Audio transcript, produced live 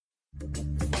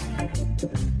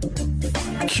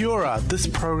Kia ora, this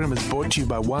program is brought to you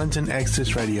by Wellington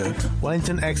Access Radio.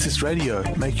 Wellington Access Radio,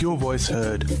 make your voice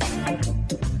heard.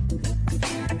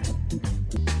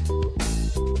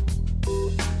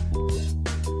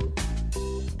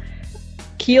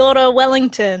 Kia ora,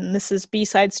 Wellington. This is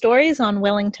B-Side Stories on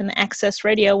Wellington Access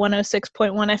Radio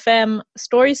 106.1 FM.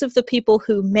 Stories of the people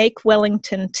who make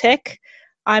Wellington tick.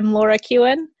 I'm Laura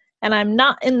Kewen, and I'm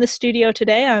not in the studio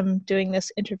today. I'm doing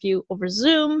this interview over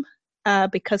Zoom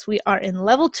because we are in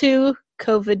level 2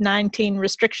 COVID-19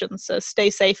 restrictions, so stay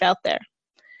safe out there.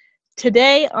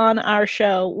 Today on our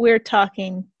show, we're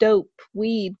talking dope,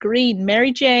 weed, green,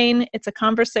 Mary Jane. It's a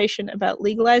conversation about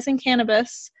legalizing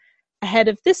cannabis ahead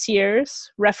of this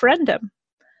year's referendum.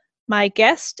 My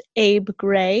guest, Abe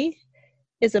Gray,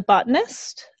 is a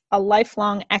botanist, a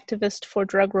lifelong activist for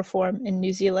drug reform in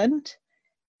New Zealand,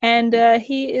 and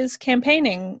he is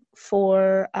campaigning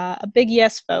for a big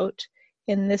yes vote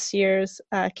in this year's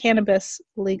cannabis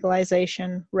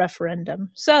legalization referendum.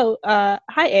 So,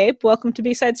 hi Abe, welcome to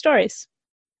B-Side Stories.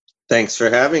 Thanks for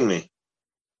having me.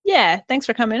 Yeah, thanks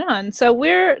for coming on. So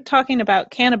we're talking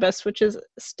about cannabis, which is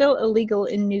still illegal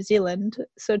in New Zealand.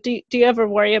 So do you ever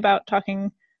worry about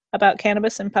talking about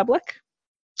cannabis in public?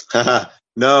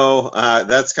 No,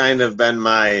 that's kind of been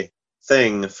my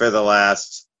thing for the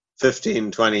last 15,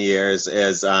 20 years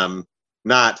is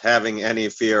not having any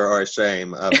fear or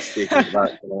shame of speaking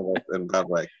about cannabis in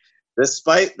public.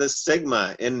 Despite the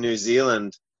stigma in New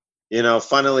Zealand,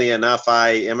 funnily enough,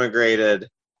 I immigrated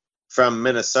from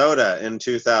Minnesota in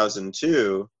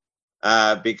 2002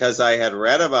 because I had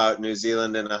read about New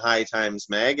Zealand in a High Times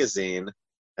magazine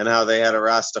and how they had a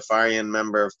Rastafarian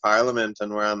member of parliament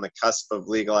and were on the cusp of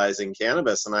legalizing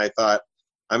cannabis. And I thought,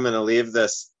 I'm going to leave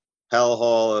this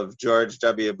hellhole of George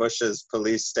W. Bush's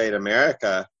police state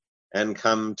America and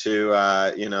come to,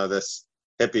 this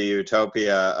hippie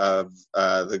utopia of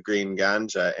the green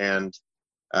ganja. And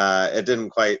it didn't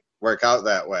quite work out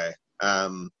that way.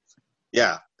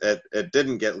 It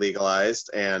didn't get legalized,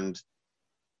 and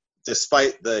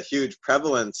despite the huge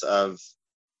prevalence of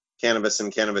cannabis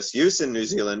and cannabis use in New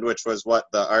Zealand, which was what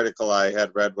the article I had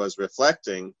read was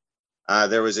reflecting,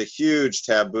 there was a huge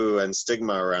taboo and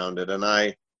stigma around it, and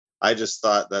I just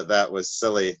thought that was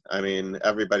silly. I mean,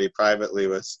 everybody privately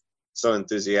was so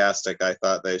enthusiastic. I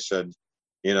thought they should,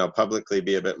 publicly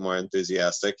be a bit more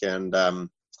enthusiastic, and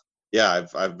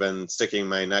I've been sticking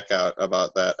my neck out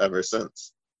about that ever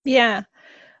since. Yeah.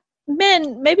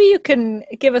 Ben, maybe you can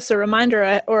give us a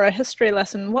reminder or a history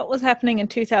lesson. What was happening in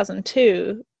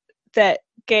 2002 that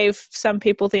gave some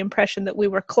people the impression that we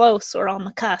were close or on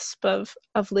the cusp of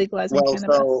legalizing cannabis?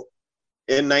 So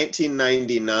in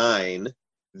 1999,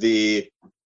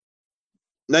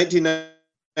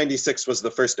 1996 was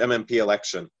the first MMP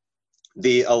election.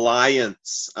 The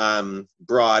Alliance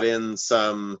brought in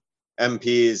some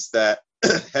MPs that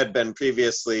had been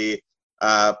previously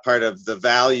part of the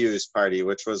Values Party,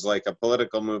 which was like a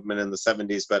political movement in the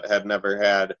 70s, but had never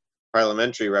had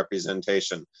parliamentary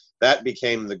representation. That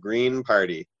became the Green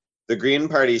Party. The Green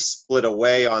Party split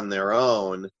away on their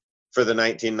own for the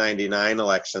 1999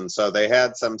 election. So they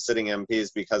had some sitting MPs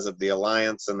because of the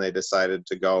alliance, and they decided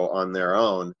to go on their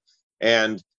own.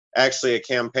 And actually, a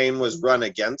campaign was run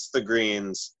against the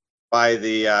Greens by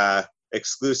the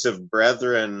Exclusive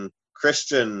Brethren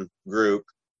Christian group,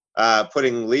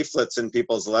 putting leaflets in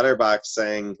people's letterbox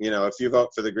saying, if you vote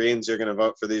for the Greens, you're going to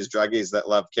vote for these druggies that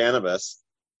love cannabis.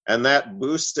 And that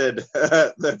boosted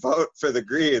the vote for the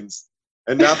Greens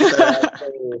enough that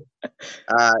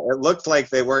it looked like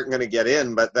they weren't going to get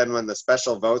in. But then when the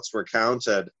special votes were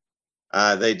counted,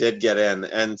 they did get in.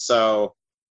 And so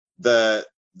the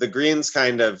Greens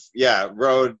kind of,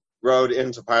 rode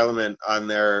into Parliament on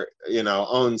their,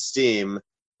 own steam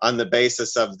on the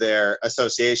basis of their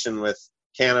association with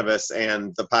cannabis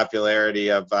and the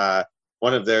popularity of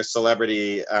one of their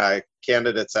celebrity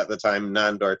candidates at the time,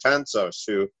 Nandor Tansos,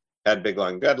 who had big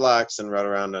long dreadlocks and rode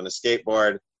around on a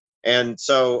skateboard. And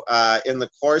so in the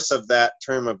course of that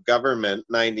term of government,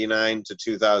 99 to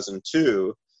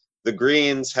 2002, the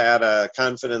Greens had a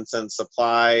confidence and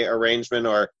supply arrangement,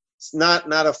 or not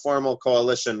a formal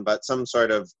coalition, but some sort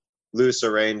of loose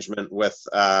arrangement with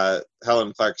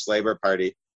Helen Clark's Labour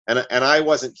Party. And I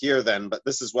wasn't here then, but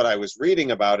this is what I was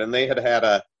reading about. And they had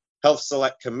a health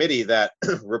select committee that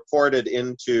reported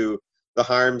into the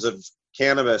harms of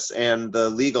cannabis and the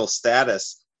legal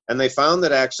status. And they found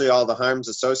that actually all the harms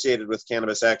associated with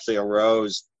cannabis actually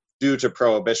arose due to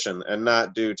prohibition and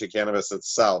not due to cannabis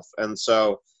itself. And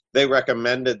so they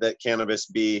recommended that cannabis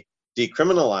be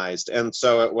decriminalized. And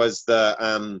so it was the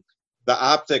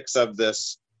optics of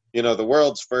this the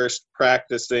world's first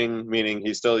practicing, meaning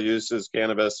he still uses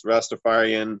cannabis,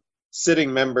 Rastafarian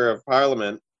sitting member of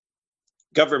parliament,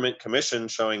 government commission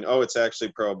showing, oh, it's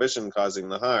actually prohibition causing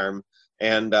the harm,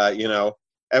 and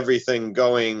everything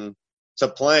going to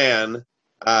plan,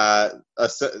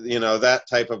 that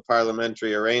type of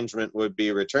parliamentary arrangement would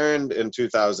be returned in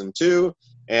 2002.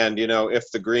 And if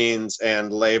the Greens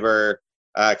and Labour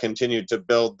continued to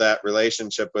build that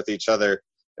relationship with each other,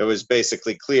 it was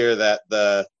basically clear that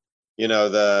the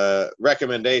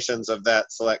recommendations of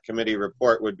that select committee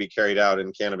report would be carried out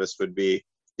and cannabis would be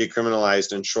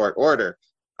decriminalized in short order.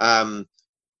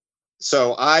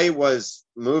 So I was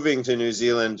moving to New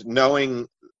Zealand knowing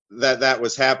that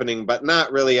was happening, but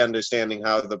not really understanding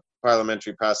how the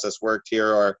parliamentary process worked here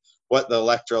or what the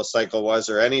electoral cycle was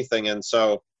or anything. And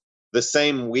so the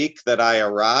same week that I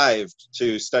arrived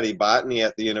to study botany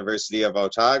at the University of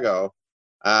Otago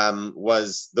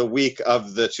was the week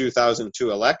of the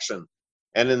 2002 election.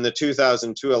 And in the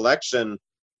 2002 election,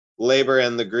 Labour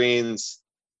and the Greens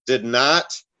did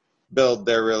not build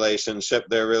their relationship.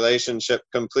 Their relationship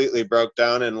completely broke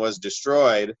down and was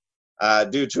destroyed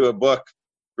due to a book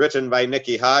written by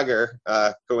Nikki Hager,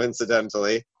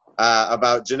 coincidentally,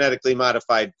 about genetically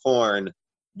modified corn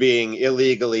being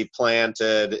illegally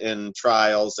planted in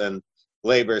trials. And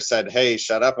Labour said, hey,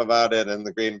 shut up about it. And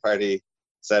the Green Party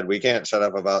said, we can't shut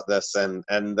up about this. And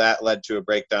that led to a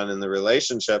breakdown in the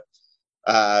relationship.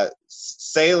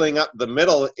 Sailing up the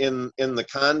middle in the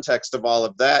context of all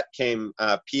of that came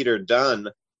Peter Dunne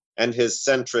and his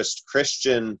centrist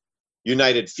Christian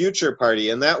United Future Party.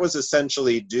 And that was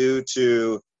essentially due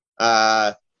to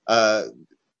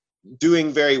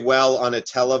doing very well on a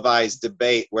televised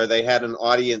debate where they had an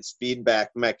audience feedback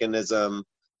mechanism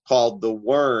called The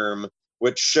Worm,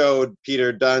 which showed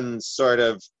Peter Dunne's sort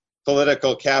of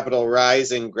political capital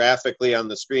rising graphically on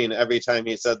the screen every time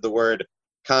he said the word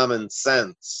common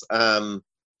sense.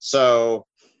 So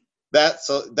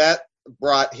that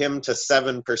brought him to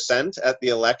 7% at the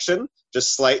election,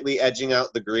 just slightly edging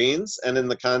out the Greens. And in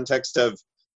the context of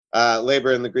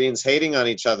Labour and the Greens hating on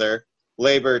each other,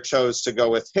 Labour chose to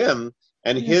go with him,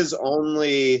 and his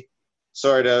only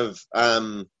sort of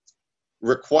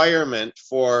requirement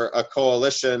for a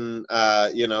coalition,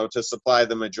 to supply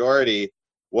the majority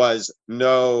was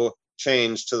no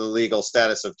change to the legal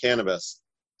status of cannabis.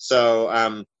 So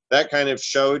that kind of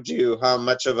showed you how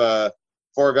much of a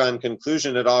foregone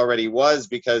conclusion it already was,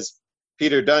 because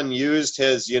Peter Dunne used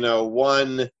his,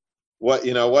 what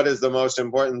is the most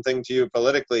important thing to you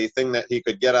politically, thing that he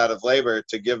could get out of Labour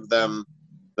to give them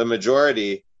the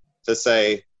majority to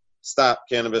say, stop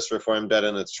cannabis reform dead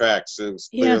in its tracks. It was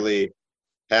clearly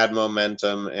had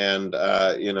momentum and,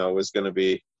 was going to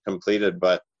be completed,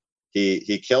 but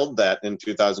he killed that in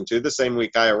 2002, the same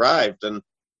week I arrived. And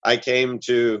I came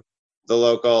to the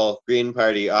local Green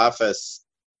Party office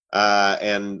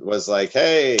and was like,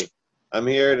 hey, I'm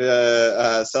here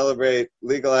to celebrate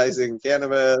legalizing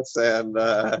cannabis. And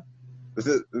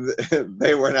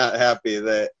they were not happy.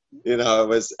 That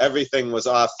everything was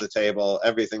off the table.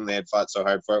 Everything they had fought so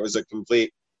hard for. It was a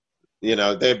complete,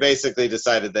 they basically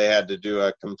decided they had to do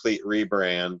a complete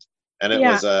rebrand. And it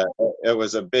was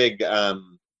a big,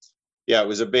 it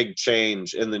was a big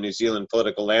change in the New Zealand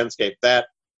political landscape. That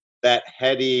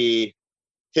heady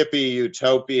hippie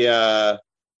utopia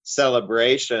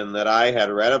celebration that I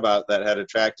had read about that had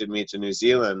attracted me to New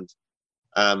Zealand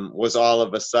was all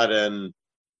of a sudden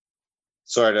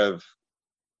sort of,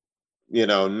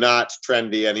 not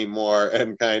trendy anymore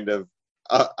and kind of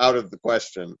out of the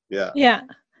question. Yeah.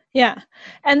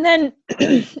 And then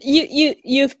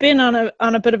you've been on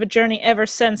a bit of a journey ever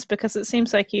since, because it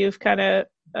seems like you've kind of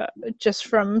just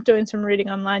from doing some reading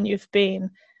online, you've been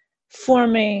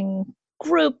forming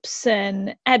groups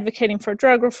and advocating for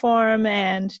drug reform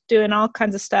and doing all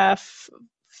kinds of stuff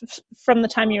from the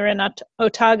time you were in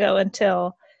Otago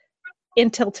until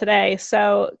today.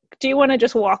 So do you want to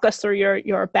just walk us through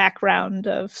your background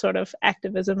of sort of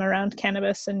activism around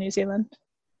cannabis in New Zealand?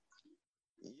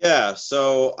 Yeah,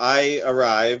 so I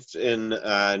arrived in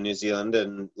New Zealand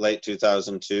in late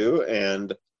 2002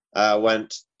 and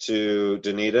went to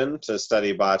Dunedin to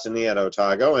study botany at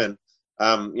Otago. And,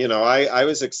 I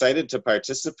was excited to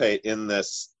participate in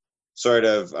this sort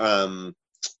of,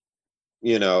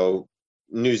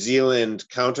 New Zealand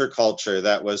counterculture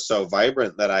that was so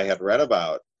vibrant that I had read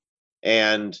about.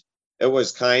 And it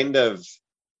was kind of,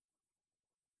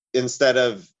 instead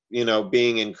of,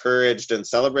 being encouraged and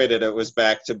celebrated, it was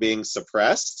back to being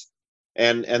suppressed.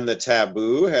 And the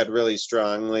taboo had really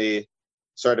strongly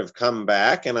sort of come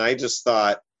back. And I just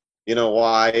thought,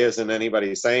 why isn't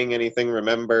anybody saying anything?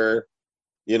 Remember,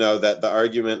 that the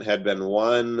argument had been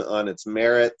won on its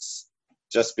merits.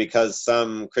 Just because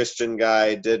some Christian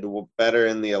guy did better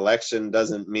in the election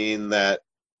doesn't mean that,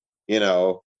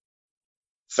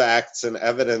 facts and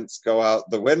evidence go out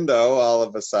the window all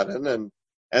of a sudden.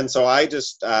 And so I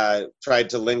just tried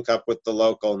to link up with the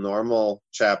local Normal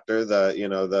chapter,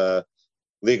 the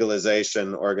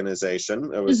legalization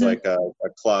organization. It was like a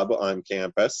club on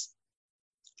campus.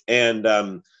 And,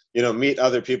 meet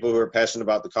other people who are passionate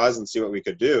about the cause and see what we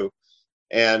could do.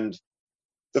 And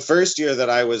the first year that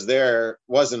I was there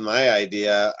wasn't my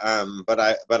idea,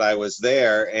 but I was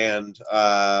there, and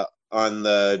on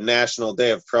the National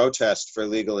Day of Protest for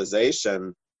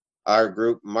legalization, our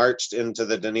group marched into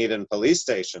the Dunedin police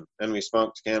station, and we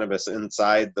smoked cannabis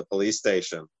inside the police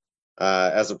station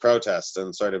as a protest,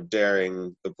 and sort of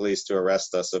daring the police to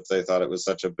arrest us if they thought it was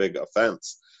such a big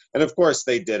offense. And of course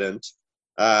they didn't.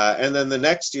 And then the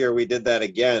next year we did that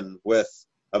again with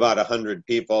about 100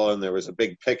 people, and there was a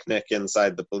big picnic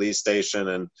inside the police station,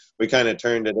 and we kind of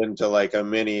turned it into like a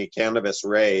mini cannabis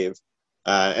rave,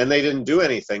 and they didn't do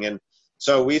anything. And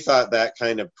so we thought that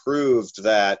kind of proved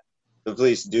that the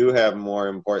police do have more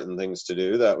important things to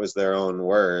do. That was their own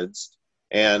words.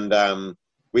 And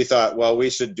we thought, well, we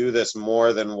should do this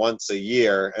more than once a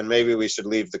year, and maybe we should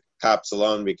leave the cops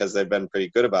alone because they've been pretty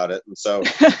good about it. And so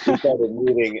we started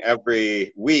meeting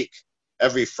every week,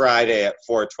 every Friday at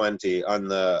 4:20 on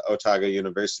the Otago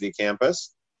University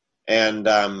campus. And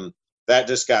that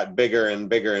just got bigger and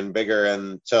bigger and bigger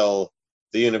until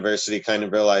the university kind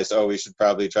of realized, we should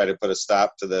probably try to put a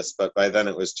stop to this. But by then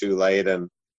it was too late, and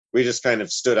we just kind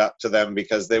of stood up to them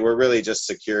because they were really just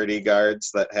security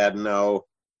guards that had no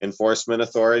enforcement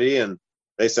authority. And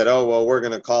they said, well, we're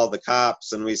going to call the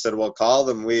cops. And we said, well, call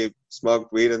them. We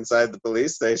smoked weed inside the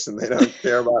police station. They don't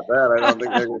care about that. I don't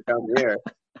think they're going to come here.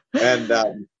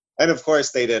 And of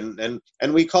course they didn't.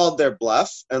 And we called their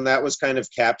bluff, and that was kind of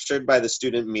captured by the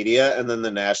student media and then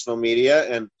the national media.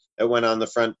 And it went on the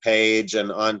front page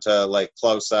and onto like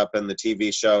Close Up and the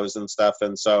TV shows and stuff.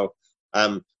 And so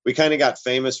we kind of got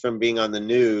famous from being on the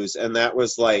news. And that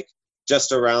was like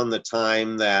just around the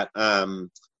time that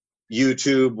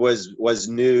YouTube was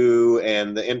new,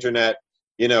 and the internet,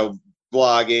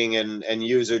 blogging and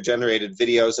user generated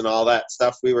videos and all that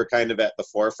stuff. We were kind of at the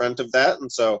forefront of that.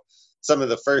 And so some of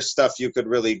the first stuff you could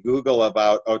really Google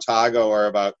about Otago or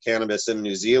about cannabis in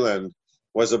New Zealand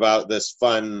was about this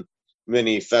fun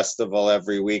mini festival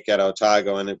every week at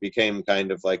Otago, and it became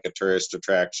kind of like a tourist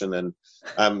attraction. And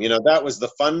that was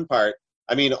the fun part.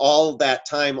 I mean, all that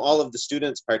time, all of the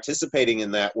students participating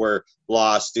in that were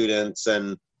law students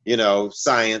and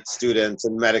science students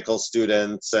and medical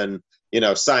students and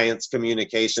science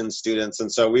communication students.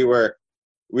 And so we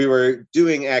were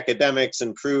doing academics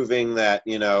and proving that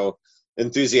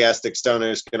enthusiastic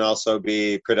stoners can also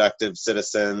be productive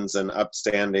citizens and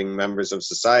upstanding members of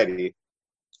society.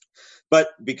 But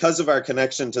because of our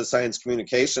connection to science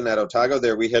communication at Otago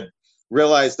there, we had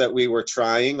realized that we were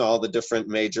trying all the different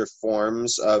major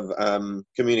forms of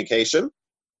communication.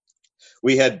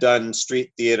 We had done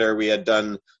street theater, we had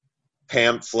done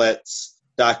pamphlets,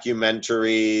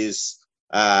 documentaries,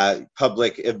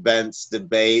 public events,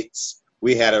 debates.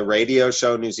 We had a radio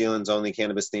show, New Zealand's only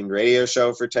cannabis-themed radio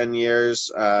show for 10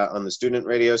 years on the student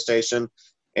radio station.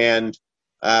 And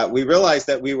we realized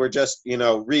that we were just,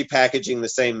 repackaging the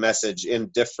same message in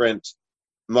different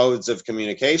modes of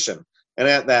communication. And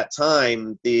at that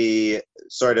time, the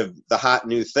hot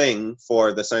new thing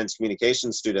for the science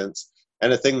communication students,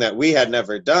 and a thing that we had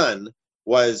never done,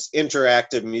 was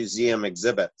interactive museum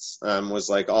exhibits, was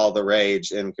like all the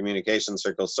rage in communication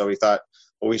circles. So we thought,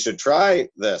 well, we should try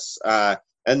this.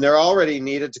 And there already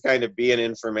needed to kind of be an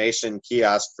information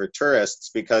kiosk for tourists,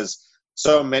 because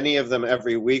so many of them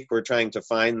every week were trying to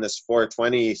find this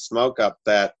 420 smoke up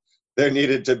that there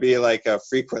needed to be like a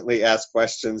frequently asked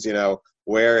questions,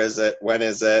 where is it? When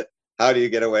is it? How do you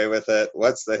get away with it?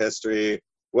 What's the history?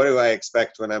 What do I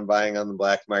expect when I'm buying on the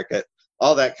black market?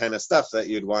 All that kind of stuff that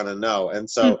you'd want to know. And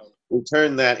so we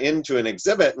turned that into an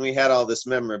exhibit, and we had all this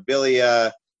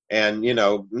memorabilia and,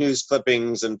 news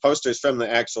clippings and posters from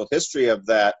the actual history of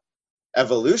that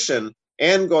evolution,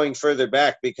 and going further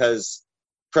back, because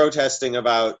protesting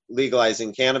about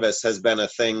legalizing cannabis has been a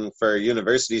thing for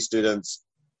university students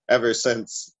ever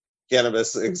since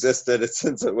cannabis existed,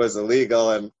 since it was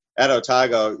illegal. And at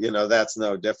Otago, that's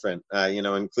no different,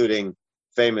 including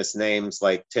famous names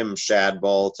like Tim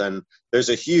Shadbolt. And there's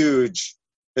a huge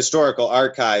historical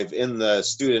archive in the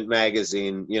student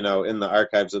magazine, in the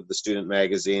archives of the student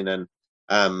magazine, and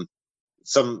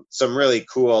some really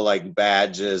cool like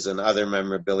badges and other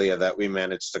memorabilia that we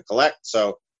managed to collect.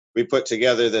 So we put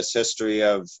together this history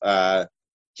of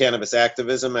cannabis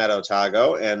activism at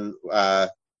Otago, and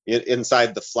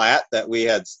inside the flat that we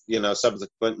had,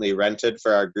 subsequently rented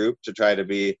for our group to try to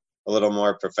be a little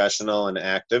more professional and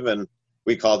active. And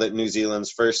we called it New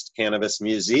Zealand's first cannabis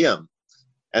museum.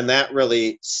 And that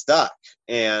really stuck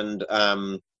and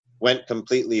went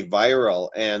completely viral.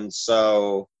 And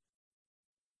so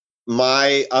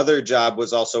my other job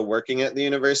was also working at the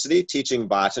university, teaching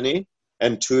botany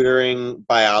and tutoring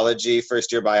biology,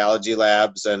 first-year biology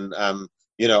labs and,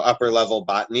 upper-level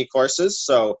botany courses.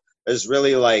 So it was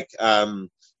really like,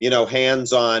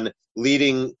 hands-on,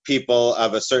 leading people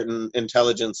of a certain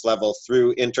intelligence level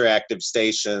through interactive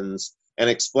stations and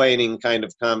explaining kind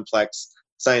of complex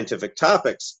scientific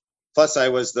topics. Plus, I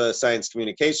was the science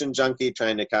communication junkie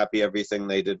trying to copy everything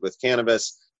they did with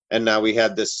cannabis. And now we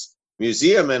had this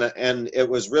museum, and it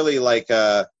was really like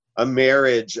a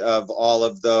marriage of all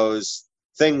of those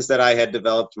things that I had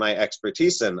developed my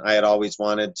expertise in. I had always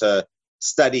wanted to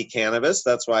study cannabis.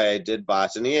 That's why I did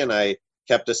botany, and I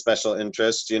kept a special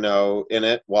interest, in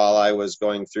it while I was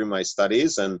going through my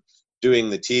studies and doing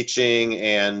the teaching.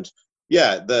 And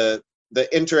the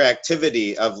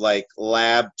interactivity of like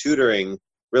lab tutoring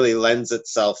really lends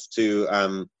itself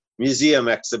to museum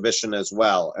exhibition as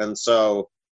well. And so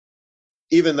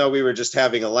even though we were just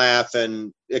having a laugh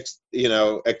and,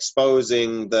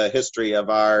 exposing the history of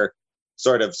our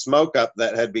sort of smoke up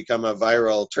that had become a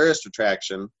viral tourist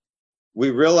attraction, we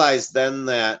realized then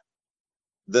that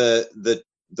the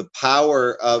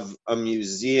power of a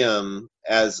museum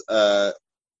as a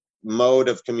mode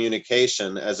of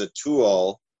communication, as a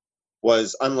tool,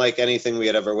 was unlike anything we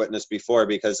had ever witnessed before,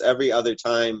 because every other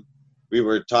time we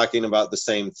were talking about the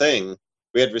same thing,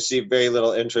 we had received very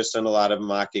little interest and a lot of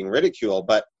mocking ridicule.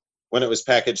 But when it was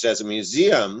packaged as a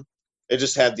museum, it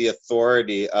just had the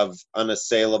authority of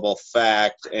unassailable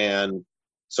fact and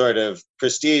sort of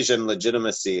prestige and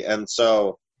legitimacy. And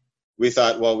so we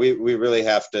thought, well, we really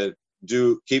have to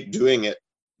keep doing it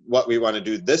what we want to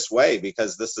do this way,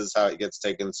 because this is how it gets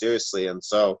taken seriously. And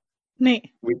so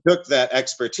neat. We took that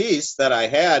expertise that I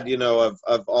had, of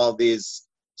all these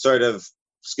sort of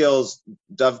skills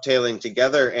dovetailing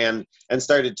together and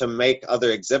started to make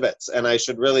other exhibits. And I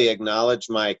should really acknowledge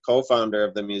my co-founder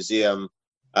of the museum,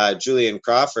 Julian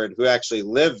Crawford, who actually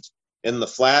lived in the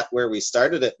flat where we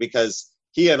started it, because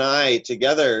he and I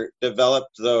together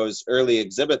developed those early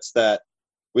exhibits that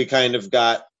we kind of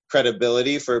got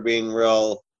credibility for being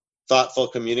real thoughtful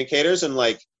communicators. And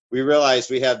we realized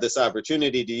we had this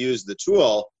opportunity to use the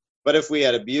tool, but if we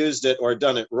had abused it or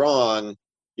done it wrong,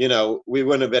 we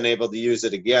wouldn't have been able to use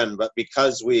it again. But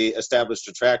because we established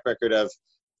a track record of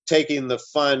taking the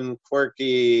fun,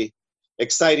 quirky,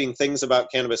 exciting things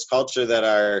about cannabis culture that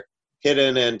are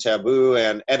hidden and taboo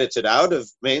and edited out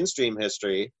of mainstream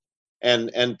history,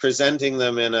 and presenting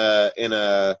them in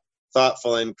a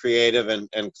thoughtful and creative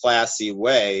and classy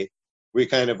way, we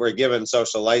kind of were given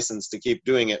social license to keep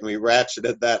doing it. And we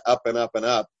ratcheted that up and up and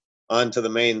up onto the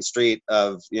main street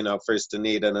of, first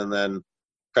Dunedin and then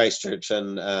Christchurch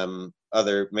and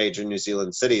other major New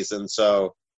Zealand cities. And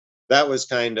so that was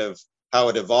kind of how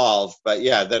it evolved. But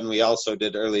then we also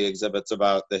did early exhibits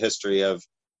about the history of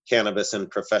cannabis and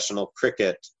professional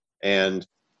cricket, and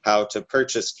how to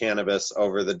purchase cannabis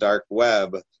over the dark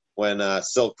web when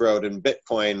Silk Road and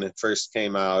Bitcoin first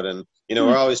came out. And,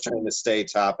 we're always trying to stay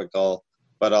topical,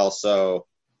 but also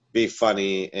be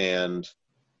funny and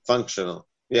functional.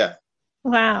 Yeah.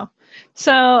 Wow.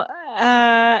 So,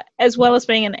 as well as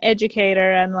being an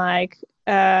educator and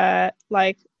a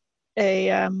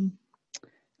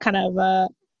kind of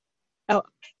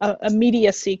a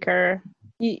media seeker,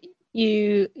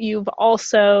 you've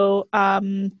also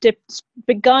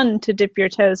begun to dip your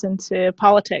toes into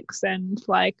politics and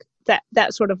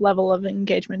that sort of level of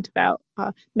engagement about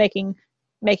making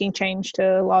change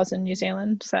to laws in New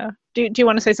Zealand. So do you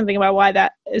want to say something about why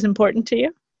that is important to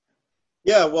you?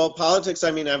 Yeah, well, politics,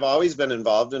 I've always been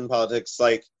involved in politics.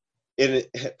 Part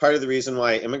of the reason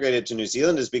why I immigrated to New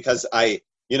Zealand is because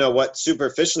what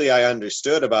superficially I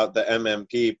understood about the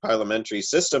MMP parliamentary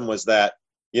system was that,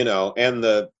 and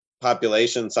the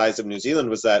population size of New Zealand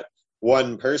was that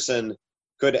one person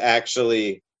could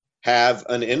actually have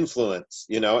an influence,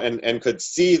 and could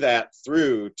see that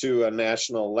through to a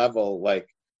national level,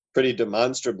 pretty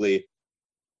demonstrably.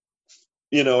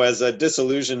 As a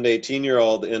disillusioned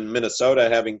 18-year-old in Minnesota,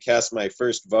 having cast my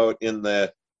first vote in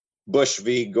the Bush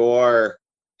v. Gore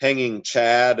hanging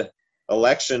Chad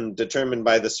election determined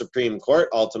by the Supreme Court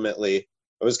ultimately,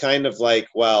 it was kind of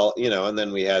and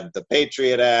then we had the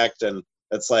Patriot Act, and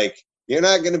it's you're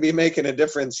not going to be making a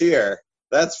difference here,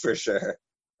 that's for sure.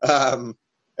 I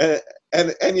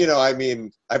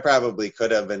probably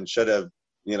could have and should have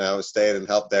stayed and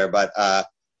helped there. But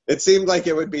it seemed like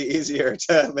it would be easier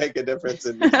to make a difference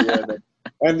in New Zealand.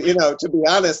 And to be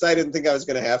honest, I didn't think I was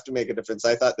going to have to make a difference.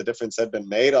 I thought the difference had been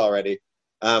made already.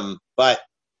 But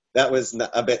that was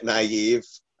a bit naive.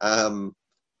 And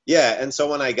so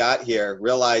when I got here,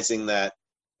 realizing that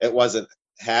it wasn't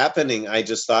happening, I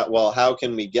just thought, well, how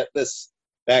can we get this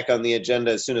back on the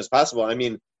agenda as soon as possible? I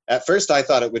mean, at first I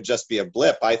thought it would just be a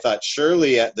blip. I thought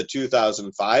surely at the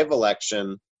 2005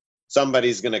 election,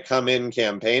 somebody's going to come in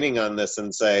campaigning on this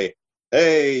and say,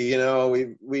 hey,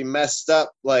 we messed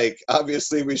up. Like,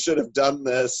 obviously we should have done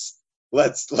this.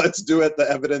 Let's do it. The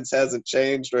evidence hasn't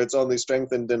changed, or it's only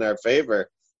strengthened in our favor.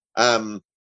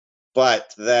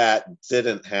 But that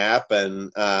didn't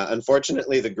happen.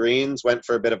 Unfortunately, the Greens went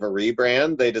for a bit of a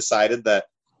rebrand. They decided that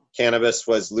cannabis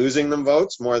was losing them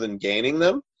votes more than gaining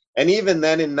them. And even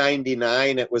then in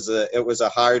 99, it was a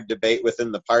hard debate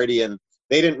within the party, and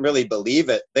they didn't really believe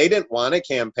it. They didn't want to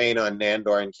campaign on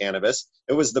Nandor and cannabis.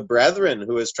 It was the Brethren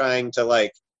who was trying to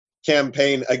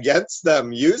campaign against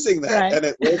them using that, right. And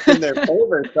it worked in their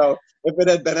favor. So if it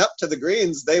had been up to the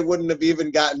Greens, they wouldn't have even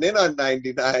gotten in on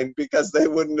 99 because they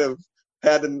wouldn't have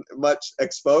had much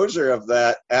exposure of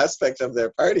that aspect of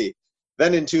their party.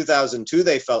 Then in 2002,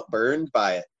 they felt burned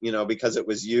by it, because it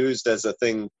was used as a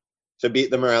thing to beat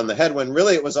them around the head, when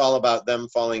really it was all about them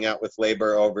falling out with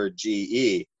Labour over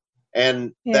GE.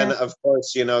 And then, of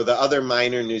course, the other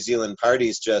minor New Zealand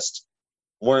parties just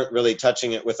weren't really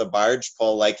touching it with a barge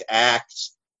pole. Like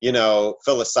ACT,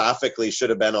 philosophically should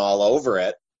have been all over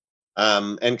it.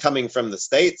 And coming from the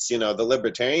States, the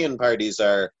libertarian parties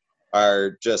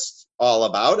are just all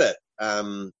about it.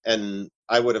 And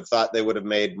I would have thought they would have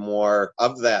made more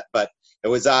of that. But it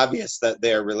was obvious that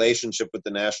their relationship with the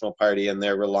National Party and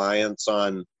their reliance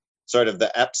on sort of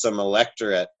the Epsom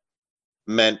electorate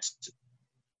meant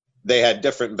they had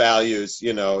different values,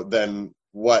 than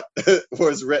what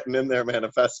was written in their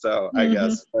manifesto, I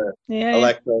guess, for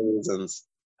electoral reasons.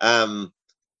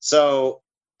 So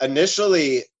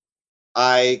initially,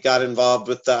 I got involved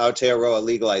with the Aotearoa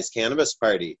Legalized Cannabis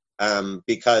Party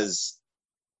because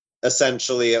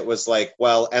essentially it was like,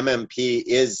 well, MMP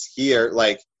is here.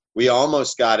 We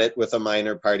almost got it with a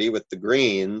minor party with the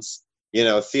Greens.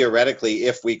 Theoretically,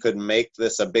 if we could make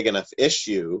this a big enough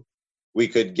issue, we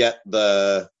could get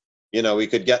the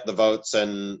votes,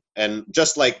 and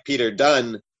just like Peter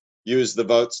Dunn used the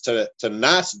votes to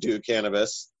not do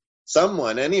cannabis,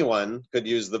 anyone could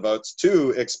use the votes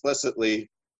to explicitly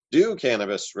do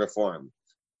cannabis reform.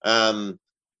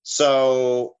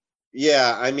 So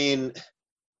yeah, I mean,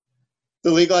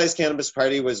 the Legalized Cannabis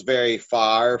Party was very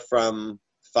far from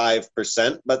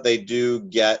 5%, but they do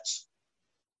get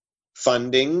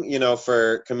funding,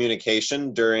 for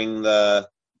communication during the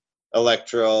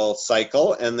electoral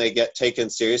cycle, and they get taken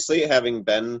seriously. Having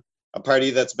been a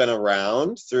party that's been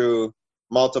around through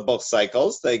multiple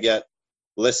cycles, they get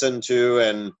listened to,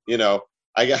 and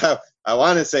I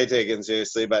want to say taken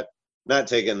seriously, but not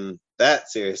taken that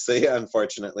seriously,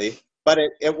 unfortunately. But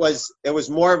it was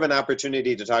more of an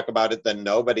opportunity to talk about it than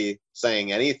nobody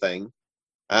saying anything.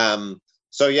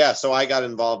 So I got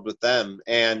involved with them,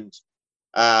 and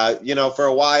for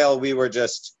a while we were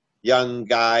just young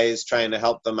guys trying to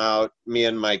help them out, me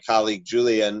and my colleague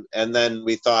Julian. And then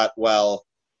we thought, well,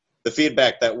 the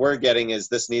feedback that we're getting is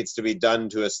this needs to be done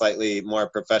to a slightly more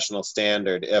professional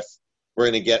standard if we're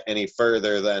going to get any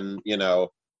further than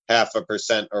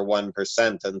 0.5% or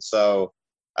 1%. And so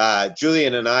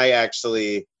Julian and I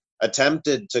actually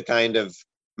attempted to kind of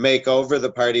make over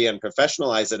the party and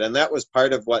professionalize it. And that was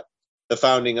part of what the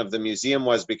founding of the museum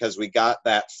was, because we got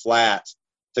that flat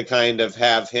to kind of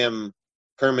have him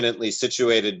permanently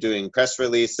situated doing press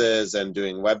releases and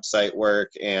doing website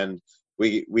work. And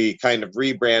we kind of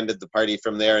rebranded the party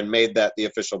from there and made that the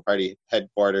official party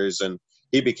headquarters, and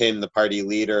he became the party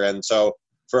leader. And so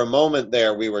for a moment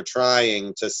there, we were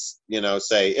trying to,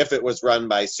 say, if it was run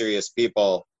by serious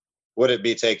people, would it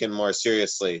be taken more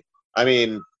seriously? I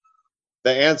mean,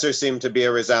 the answer seemed to be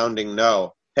a resounding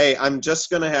no. Hey, I'm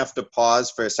just going to have to pause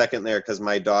for a second there because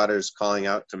my daughter's calling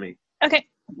out to me. Okay.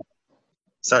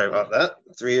 Sorry about that,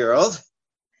 3-year-old.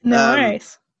 No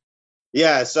worries.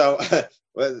 Yeah, so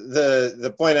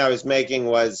the point I was making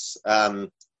was,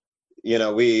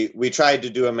 we tried to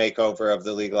do a makeover of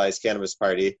the Legalized Cannabis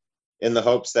Party in the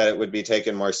hopes that it would be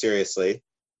taken more seriously.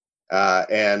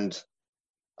 And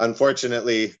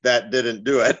unfortunately, that didn't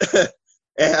do it.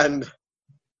 And,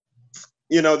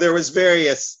 there was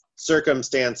various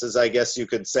circumstances, I guess you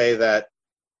could say, that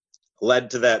led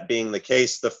to that being the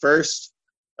case. The first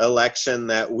election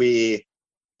that we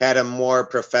had a more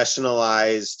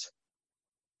professionalized,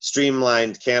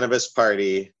 streamlined cannabis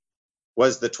party,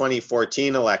 was the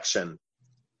 2014 election.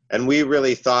 And we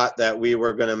really thought that we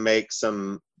were going to make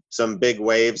some big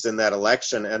waves in that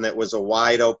election, and it was a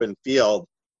wide open field.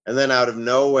 And then out of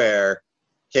nowhere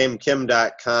came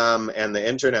Kim.com and the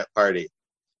Internet Party.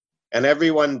 And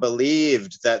everyone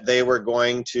believed that they were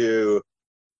going to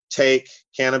take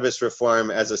cannabis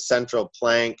reform as a central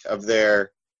plank of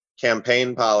their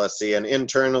campaign policy. And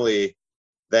internally,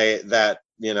 that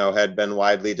had been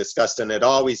widely discussed, and it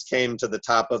always came to the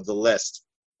top of the list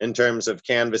in terms of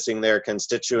canvassing their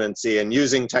constituency and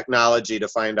using technology to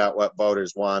find out what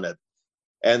voters wanted.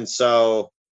 And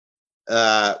so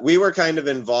we were kind of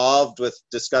involved with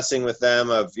discussing with them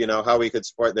of, how we could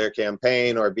support their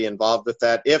campaign or be involved with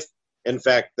that if, in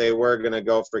fact, they were going to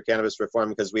go for cannabis reform,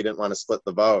 because we didn't want to split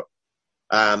the vote.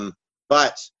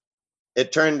 But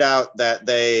it turned out that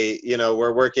they,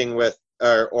 were working with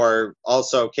or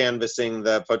also canvassing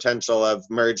the potential of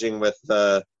merging with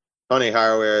the Tony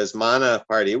Harawira's Mana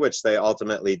party, which they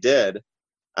ultimately did.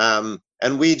 And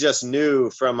we just knew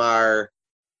from our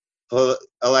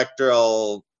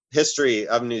electoral history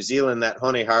of New Zealand that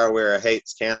Tony Harawira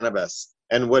hates cannabis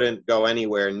and wouldn't go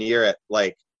anywhere near it,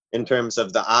 like in terms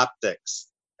of the optics.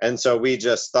 And so we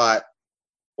just thought,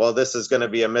 well, this is going to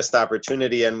be a missed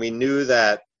opportunity. And we knew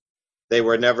that they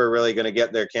were never really going to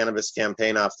get their cannabis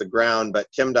campaign off the ground,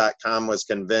 but Kim.com was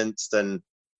convinced, and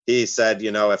he said,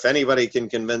 if anybody can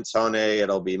convince Hone,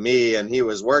 it'll be me. And he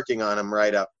was working on him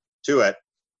right up to it.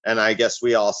 And I guess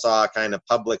we all saw kind of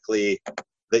publicly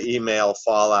the email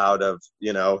fallout of,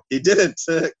 he didn't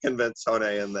convince Hone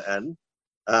in the end.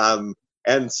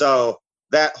 And so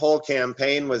that whole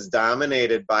campaign was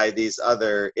dominated by these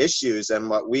other issues. And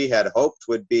what we had hoped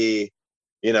would be,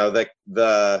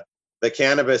 the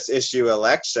cannabis issue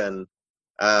election,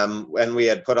 and we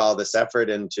had put all this effort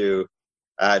into,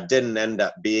 didn't end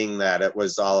up being that. It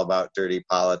was all about dirty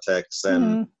politics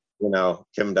and,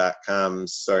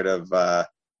 Kim.com's sort of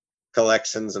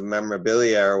collections of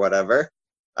memorabilia or whatever.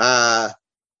 But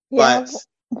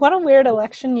what a weird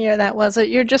election year that was.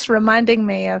 You're just reminding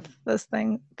me of this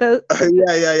thing. Yeah.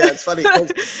 It's funny.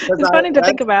 It's funny to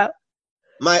think about.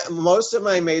 Most of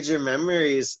my major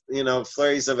memories,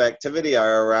 flurries of activity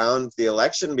are around the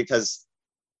election, because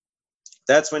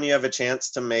that's when you have a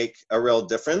chance to make a real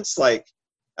difference. Like,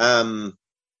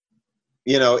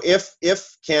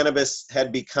 if cannabis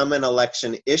had become an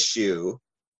election issue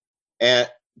and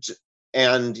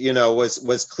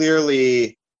was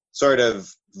clearly sort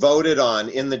of voted on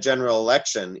in the general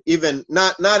election, even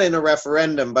not in a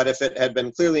referendum, but if it had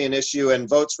been clearly an issue and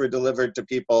votes were delivered to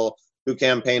people who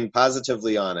campaigned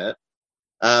positively on it,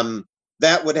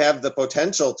 that would have the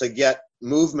potential to get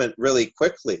movement really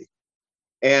quickly.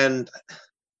 And,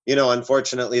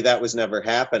 unfortunately, that was never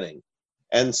happening.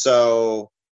 And so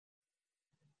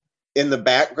in the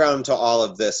background to all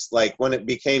of this, like when it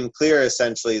became clear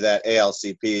essentially that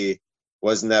ALCP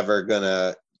was never going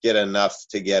to get enough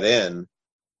to get in,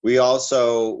 we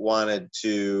also wanted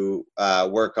to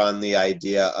work on the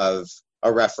idea of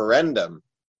a referendum.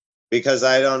 Because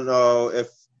I don't know if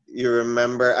you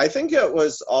remember, I think it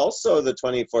was also the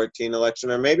 2014 election,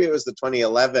 or maybe it was the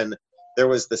 2011, there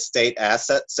was the state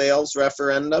asset sales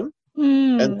referendum.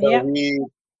 And so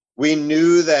we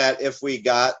knew that if we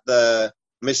got the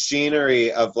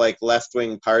machinery of like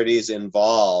left-wing parties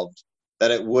involved,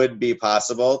 that it would be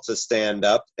possible to stand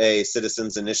up a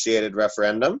citizens-initiated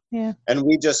referendum. Yeah. And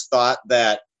we just thought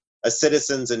that a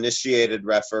citizens-initiated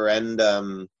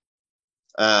referendum,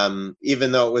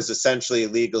 even though it was essentially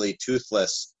legally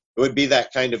toothless, it would be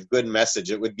that kind of good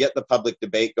message. It would get the public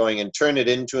debate going and turn it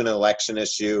into an election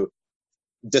issue,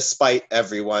 despite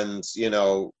everyone's,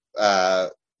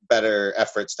 better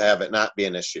efforts to have it not be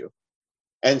an issue.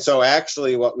 And so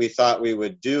actually what we thought we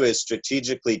would do is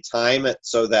strategically time it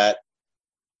so that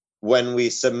when we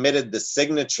submitted the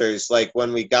signatures, like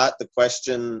when we got the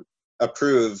question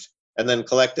approved and then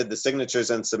collected the signatures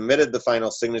and submitted the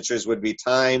final signatures, would be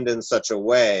timed in such a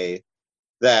way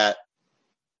that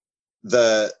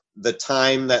the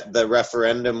time that the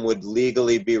referendum would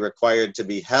legally be required to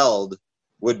be held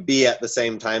would be at the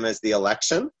same time as the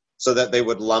election, so that they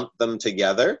would lump them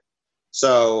together.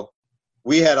 So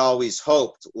we had always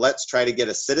hoped, let's try to get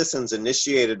a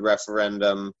citizens-initiated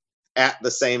referendum at the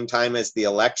same time as the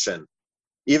election.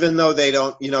 Even though they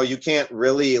don't, you can't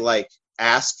really like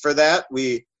ask for that.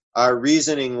 Our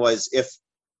reasoning was if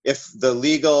the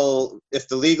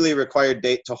legally required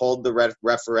date to hold the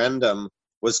referendum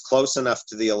was close enough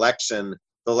to the election,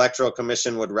 the Electoral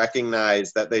Commission would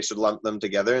recognize that they should lump them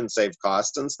together and save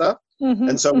cost and stuff. Mm-hmm,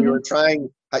 and so we were trying,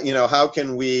 how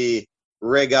can we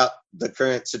rig up the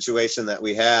current situation that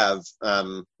we have,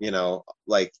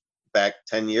 like back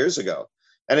 10 years ago.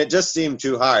 And it just seemed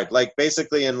too hard. Like,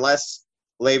 basically, unless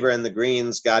Labor and the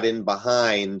Greens got in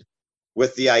behind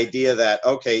with the idea that,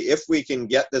 okay, if we can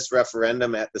get this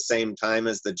referendum at the same time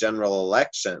as the general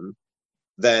election,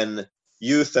 then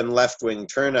youth and left-wing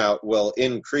turnout will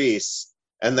increase,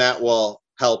 and that will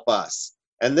help us.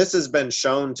 And this has been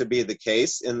shown to be the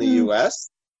case in the U.S.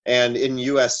 and in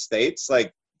U.S. states.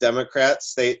 Like, Democrats,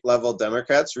 state-level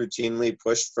Democrats, routinely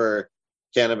push for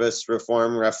cannabis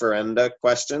reform referenda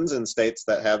questions in states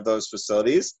that have those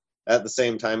facilities at the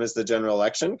same time as the general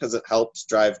election, because it helps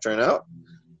drive turnout.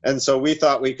 And so we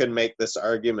thought we could make this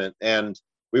argument, and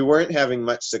we weren't having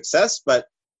much success. But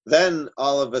then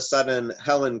all of a sudden,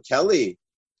 Helen Kelly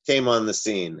came on the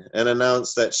scene and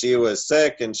announced that she was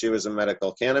sick and she was a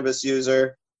medical cannabis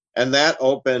user. And that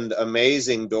opened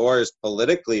amazing doors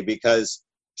politically, because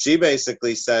she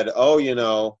basically said, oh, you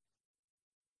know,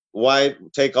 why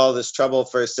take all this trouble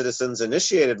for a citizens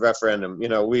initiated referendum? You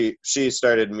know, she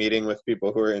started meeting with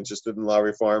people who were interested in law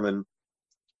reform, and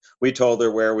we told her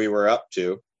where we were up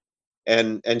to.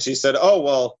 And she said, oh,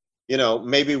 well, you know,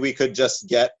 maybe we could just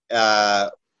get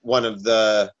one of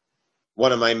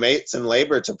my mates in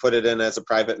Labor to put it in as a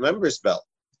private member's bill.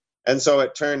 And so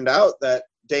it turned out that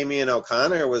Damien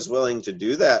O'Connor was willing to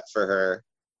do that for her.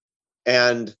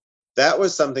 And that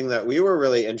was something that we were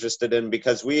really interested in,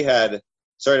 because we had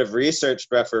sort of researched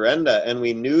referenda, and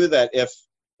we knew that if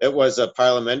it was a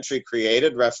parliamentary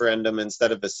created referendum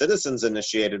instead of a citizens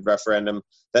initiated referendum,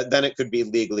 that then it could be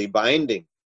legally binding,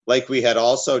 like we had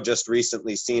also just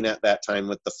recently seen at that time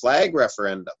with the flag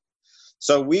referendum.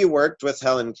 So we worked with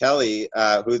Helen Kelly,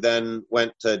 who then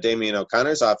went to Damien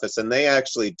O'Connor's office, and they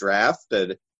actually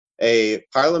drafted a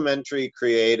parliamentary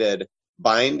created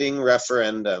binding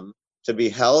referendum to be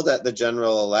held at the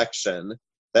general election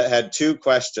that had two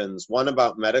questions, one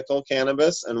about medical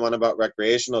cannabis and one about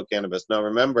recreational cannabis. Now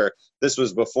remember, this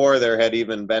was before there had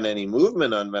even been any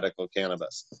movement on medical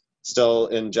cannabis, still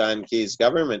in John Key's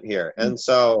government here. And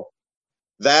so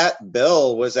that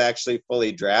bill was actually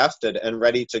fully drafted and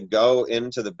ready to go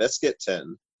into the biscuit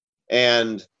tin.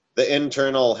 And the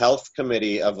internal health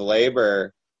committee of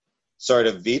Labor sort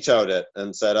of vetoed it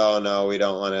and said, oh no, we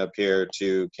don't want to appear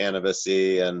too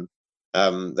cannabis-y. And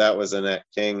that was Annette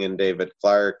King and David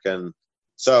Clark. And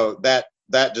so that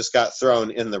just got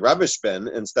thrown in the rubbish bin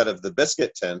instead of the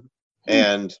biscuit tin.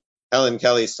 And Helen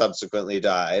Kelly subsequently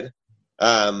died.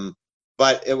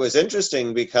 But it was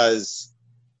interesting because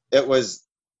it was,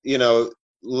 you know,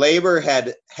 Labor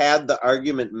had the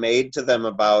argument made to them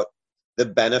about the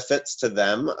benefits to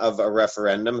them of a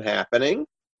referendum happening.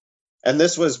 And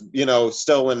this was, you know,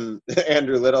 still when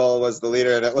Andrew Little was the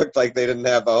leader, and it looked like they didn't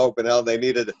have a hope in hell. They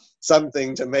needed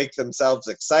something to make themselves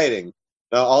exciting.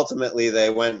 Now, ultimately, they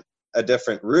went a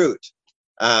different route.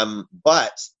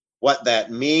 But what that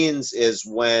means is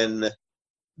when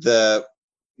the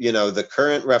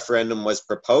current referendum was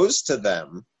proposed to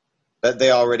them, that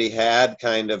they already had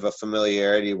kind of a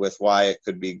familiarity with why it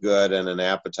could be good and an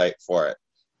appetite for it.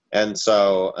 And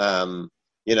so,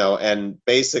 and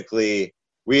basically,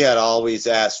 we had always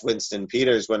asked Winston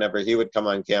Peters whenever he would come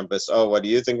on campus, oh, what do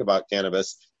you think about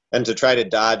cannabis? And to try to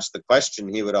dodge the question,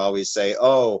 he would always say,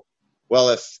 oh, well,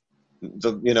 if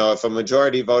a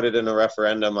majority voted in a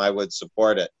referendum, I would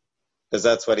support it. Because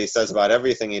that's what he says about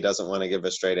everything he doesn't want to give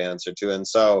a straight answer to. And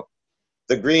so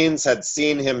the Greens had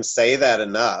seen him say that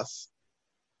enough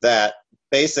that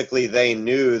basically they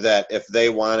knew that if they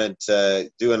wanted to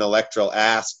do an electoral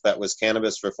ask that was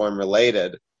cannabis reform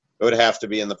related, it would have to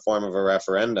be in the form of a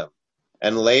referendum.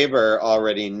 And Labor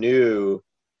already knew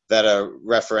that a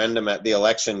referendum at the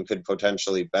election could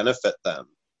potentially benefit them.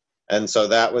 And so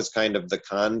that was kind of the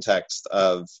context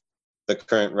of the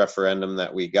current referendum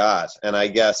that we got. And I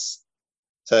guess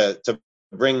to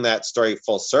bring that story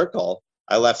full circle,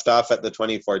 I left off at the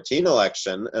 2014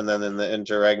 election and then in the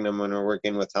interregnum when we're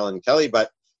working with Helen Kelly.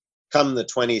 But come the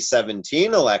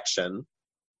 2017 election,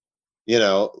 you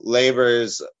know,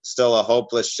 Labor's still a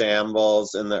hopeless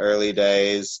shambles in the early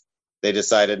days. They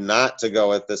decided not to go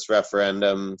with this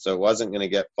referendum, so it wasn't going to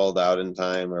get pulled out in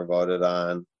time or voted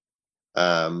on.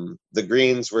 The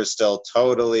Greens were still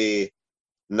totally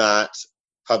not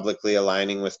publicly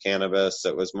aligning with cannabis.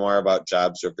 It was more about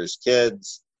jobs versus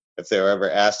kids. If they were ever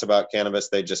asked about cannabis,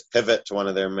 they just pivot to one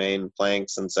of their main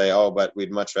planks and say, oh, but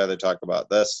we'd much rather talk about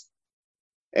this.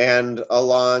 And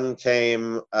along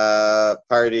came a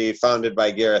party founded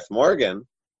by Gareth Morgan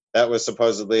that was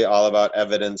supposedly all about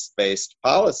evidence-based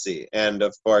policy. And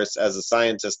of course, as a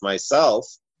scientist myself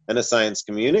and a science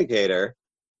communicator,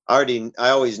 I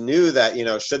always knew that, you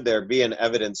know, should there be an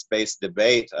evidence-based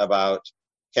debate about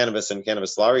cannabis and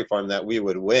cannabis law reform, that we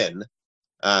would win.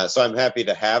 So I'm happy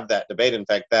to have that debate. In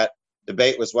fact, that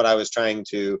debate was what I was trying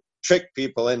to trick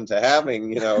people into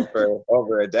having, for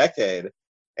over a decade.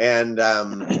 And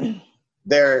so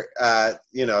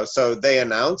they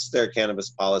announced their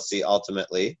cannabis policy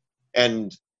ultimately.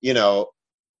 And,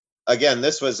 again,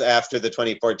 this was after the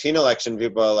 2014 election.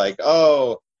 People are like,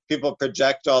 oh, people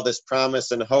project all this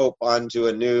promise and hope onto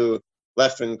a new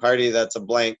left-wing party that's a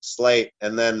blank slate,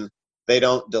 and then they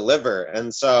don't deliver.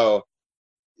 And so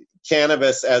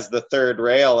cannabis as the third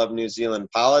rail of New Zealand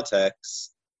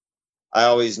politics, I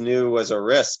always knew was a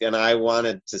risk, and I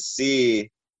wanted to see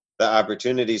the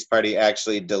Opportunities Party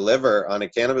actually deliver on a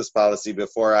cannabis policy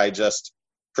before I just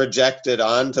projected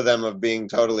onto them of being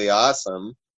totally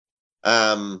awesome.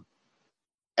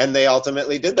 And they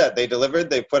ultimately did that. They delivered.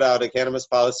 They put out a cannabis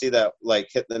policy that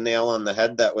hit the nail on the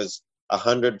head. That was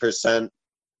 100%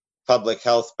 public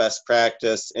health best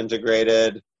practice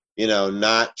integrated,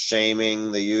 not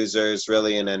shaming the users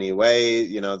really in any way,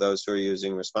 those who are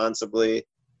using responsibly.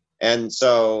 And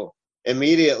so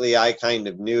immediately I kind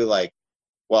of knew it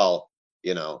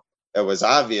was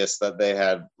obvious that they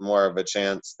had more of a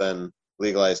chance than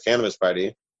Legalized Cannabis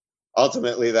Party.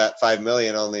 Ultimately, that 5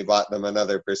 million only bought them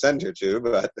another % or 2,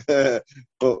 but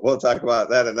we'll talk about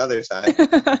that another time.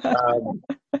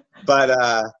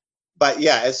 But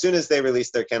yeah, as soon as they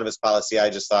released their cannabis policy, I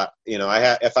just thought,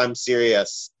 if I'm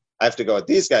serious, I have to go with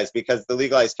these guys, because the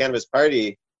Legalized Cannabis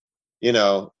Party,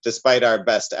 despite our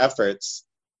best efforts,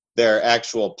 their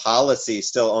actual policy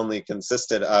still only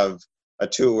consisted of a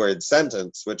 2-word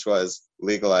sentence, which was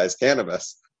legalize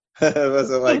cannabis. It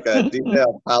wasn't like a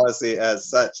detailed policy as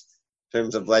such in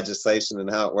terms of legislation and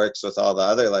how it works with all the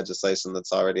other legislation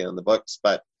that's already on the books.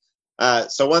 But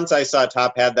so once I saw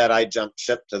Top had that, I jumped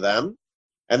ship to them.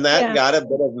 And that got a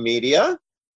bit of media,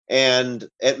 and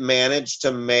it managed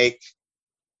to make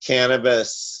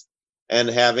cannabis and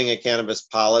having a cannabis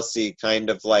policy kind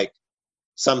of like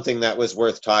something that was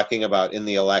worth talking about in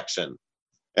the election.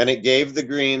 And it gave the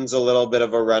Greens a little bit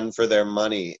of a run for their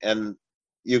money. And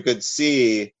you could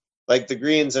see, the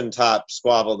Greens and Top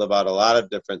squabbled about a lot of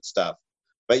different stuff,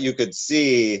 but you could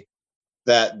see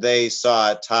that they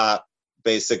saw Top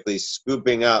basically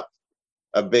scooping up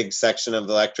a big section of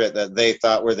the electorate that they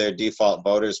thought were their default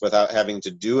voters without having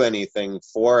to do anything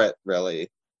for it, really.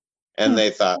 And they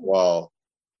thought, well,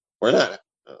 we're not,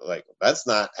 that's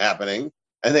not happening.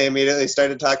 And they immediately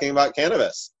started talking about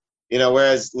cannabis,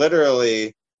 whereas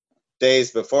literally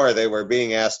days before they were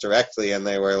being asked directly and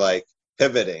they were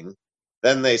pivoting.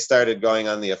 Then they started going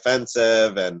on the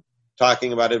offensive and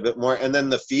talking about it a bit more. And then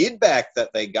the feedback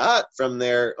that they got from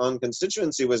their own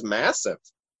constituency was massive.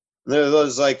 There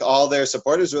was all their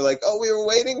supporters were like, oh, we were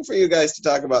waiting for you guys to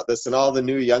talk about this. And all the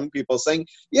new young people saying,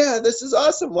 yeah, this is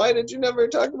awesome. Why did you never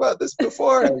talk about this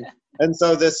before? And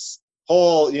so this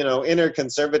whole, inner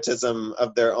conservatism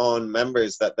of their own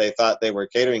members that they thought they were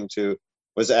catering to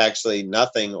was actually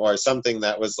nothing, or something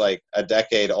that was a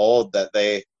decade old that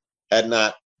they had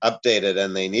not updated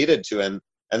and they needed to. And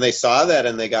they saw that,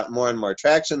 and they got more and more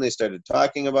traction. They started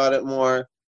talking about it more.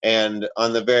 And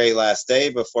on the very last day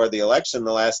before the election,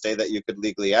 the last day that you could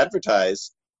legally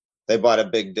advertise, they bought a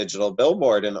big digital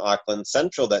billboard in Auckland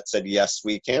Central that said, yes,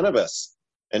 we cannabis.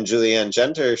 And Julianne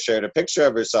Genter shared a picture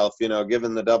of herself,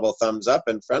 giving the double thumbs up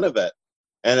in front of it.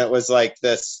 And it was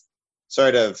this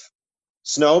sort of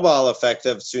snowball effect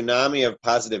of tsunami of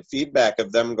positive feedback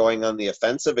of them going on the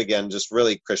offensive again, just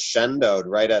really crescendoed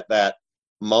right at that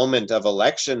moment of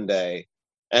election day.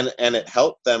 And it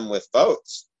helped them with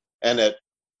votes. And it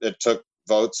took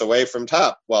votes away from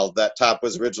Top. Well, that Top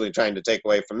was originally trying to take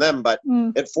away from them, but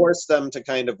it forced them to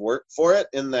kind of work for it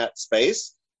in that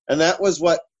space. And that was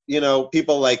what,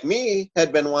 people like me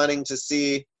had been wanting to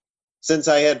see since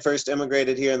I had first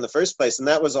immigrated here in the first place. And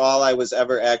that was all I was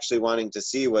ever actually wanting to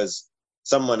see, was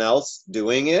someone else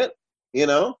doing it,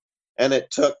 and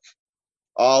it took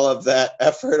all of that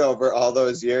effort over all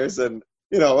those years. And,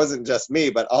 it wasn't just me,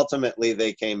 but ultimately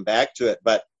they came back to it.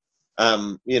 But,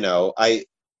 I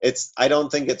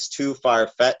don't think it's too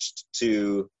far-fetched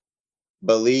to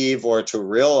believe or to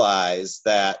realize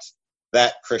that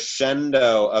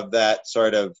crescendo of that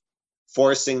sort of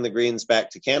forcing the Greens back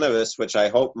to cannabis, which I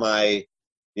hope my,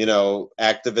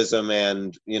 activism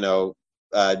and,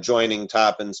 joining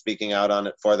Top and speaking out on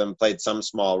it for them played some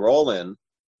small role in,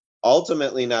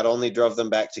 ultimately not only drove them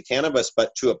back to cannabis,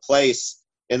 but to a place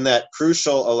in that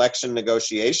crucial election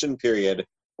negotiation period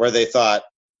where they thought,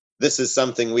 this is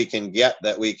something we can get,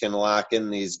 that we can lock in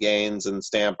these gains and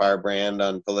stamp our brand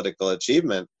on political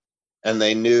achievement. And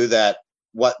they knew that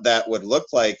what that would look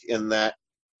like in that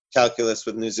calculus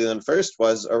with New Zealand First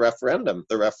was a referendum,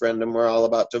 the referendum we're all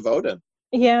about to vote in.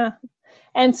 Yeah.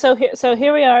 And so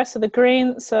here we are. So the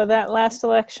Greens. So that last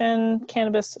election,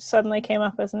 cannabis suddenly came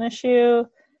up as an issue.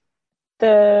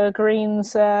 The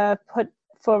Greens put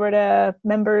forward a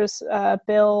members'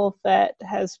 bill that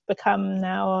has become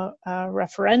now a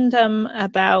referendum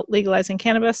about legalizing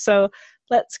cannabis. So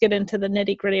let's get into the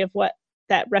nitty-gritty of what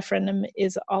that referendum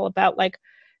is all about. Like,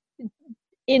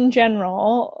 in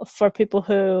general, for people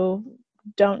who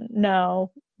don't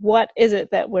know, what is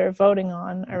it that we're voting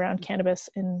on around cannabis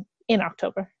in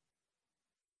October?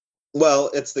 Well,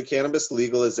 it's the Cannabis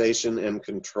Legalization and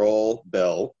Control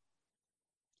Bill.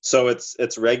 So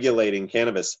it's regulating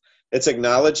cannabis. It's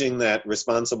acknowledging that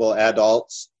responsible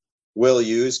adults will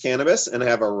use cannabis and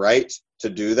have a right to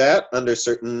do that under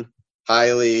certain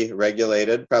highly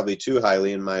regulated, probably too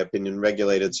highly in my opinion,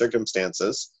 regulated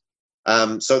circumstances.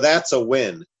 So that's a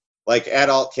win. Like,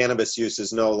 adult cannabis use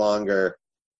is no longer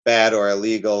bad or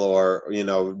illegal or,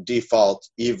 default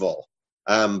evil.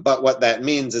 But what that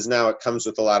means is now it comes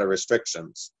with a lot of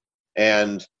restrictions.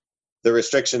 And the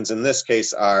restrictions in this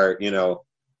case are,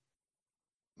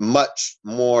 much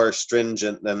more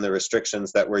stringent than the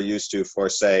restrictions that we're used to for,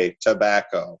 say,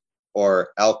 tobacco or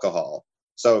alcohol.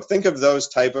 So think of those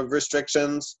type of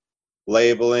restrictions: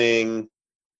 labeling,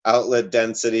 outlet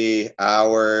density,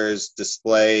 hours,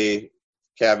 display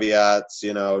caveats,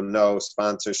 no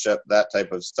sponsorship, that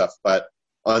type of stuff, but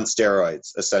on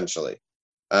steroids, essentially.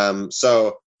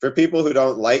 So for people who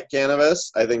don't like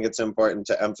cannabis, I think it's important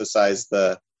to emphasize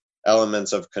the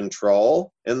elements of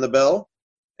control in the bill.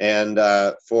 And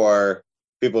for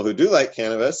people who do like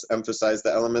cannabis, emphasize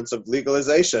the elements of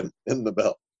legalization in the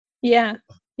bill. Yeah.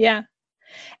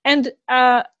 And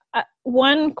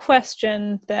one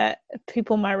question that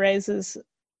people might raise is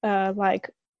why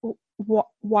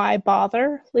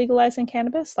bother legalizing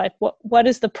cannabis? Like, what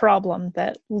is the problem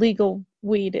that legal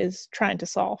weed is trying to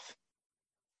solve?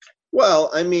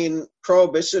 Well, I mean,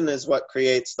 prohibition is what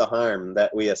creates the harm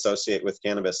that we associate with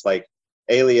cannabis, like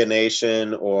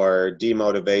alienation or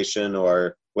demotivation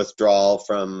or withdrawal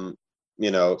from,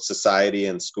 society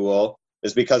and school,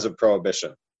 is because of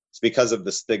prohibition. It's because of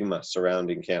the stigma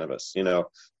surrounding cannabis.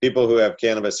 People who have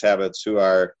cannabis habits who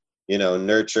are,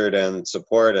 nurtured and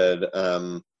supported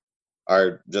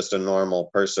are just a normal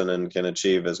person and can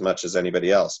achieve as much as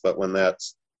anybody else. But when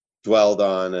that's dwelled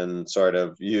on and sort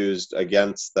of used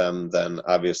against them, then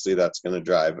obviously that's going to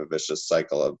drive a vicious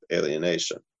cycle of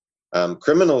alienation.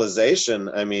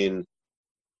 Criminalization,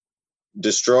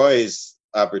 destroys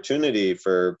opportunity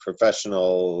for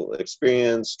professional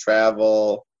experience,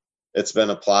 travel. It's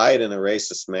been applied in a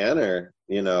racist manner,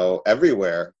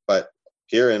 everywhere, but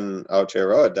here in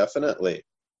Aotearoa, definitely.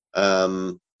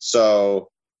 So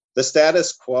the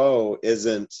status quo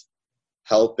isn't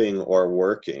helping or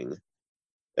working.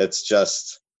 It's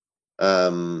just,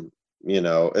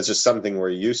 it's just something we're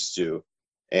used to.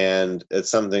 And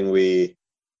it's something we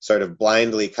sort of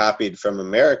blindly copied from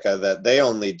America that they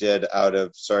only did out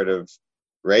of sort of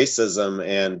racism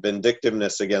and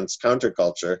vindictiveness against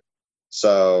counterculture.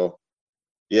 So,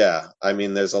 yeah,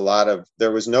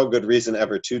 there was no good reason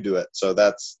ever to do it. So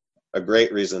that's a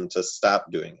great reason to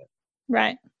stop doing it.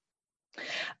 Right.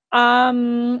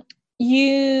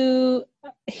 You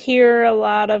hear a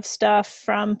lot of stuff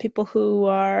from people who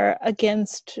are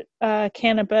against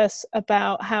cannabis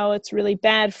about how it's really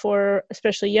bad for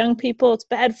especially young people. It's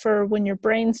bad for when your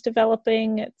brain's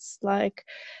developing. It's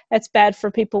bad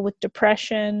for people with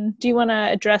depression. Do you want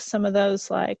to address some of those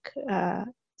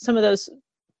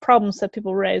problems that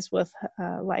people raise with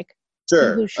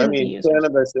Sure. who shouldn't be using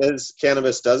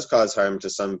cannabis does cause harm to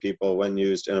some people when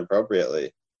used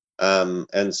inappropriately.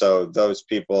 And so those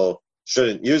people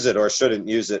shouldn't use it or shouldn't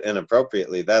use it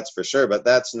inappropriately, that's for sure. But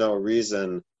that's no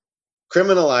reason.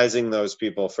 Criminalizing those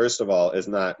people, first of all, is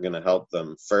not going to help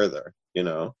them further,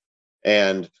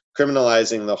 and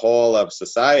criminalizing the whole of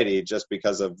society just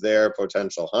because of their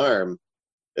potential harm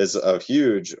is a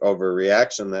huge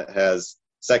overreaction that has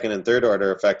second and third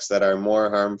order effects that are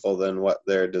more harmful than what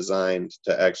they're designed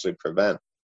to actually prevent.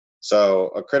 So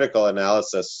a critical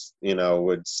analysis,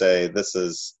 would say this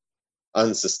is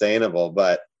unsustainable.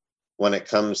 But when it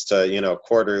comes to,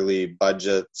 quarterly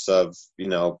budgets of,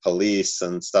 police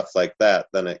and stuff like that,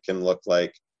 then it can look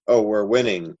like, oh, we're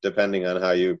winning, depending on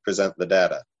how you present the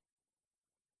data.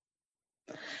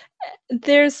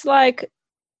 There's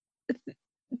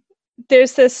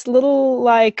this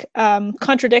little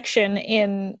contradiction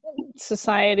in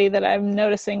society that I'm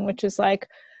noticing, which is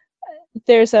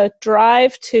there's a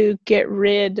drive to get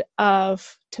rid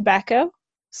of tobacco,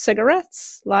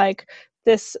 cigarettes,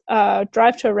 this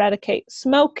drive to eradicate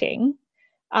smoking.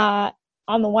 On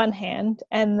on the one hand,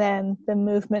 and then the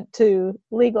movement to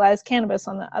legalize cannabis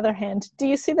on the other hand. Do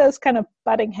you see those kind of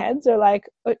butting heads, or like,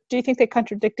 do you think they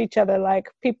contradict each other? Like,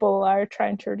 people are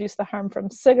trying to reduce the harm from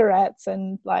cigarettes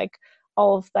and like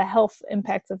all of the health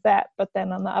impacts of that, but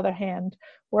then on the other hand,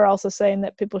 we're also saying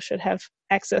that people should have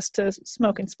access to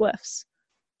smoking spliffs.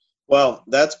 Well,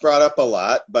 that's brought up a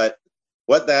lot, but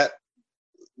what that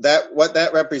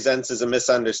represents is a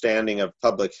misunderstanding of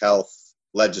public health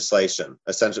legislation.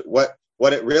 Essentially,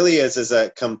 what it really is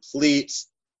a complete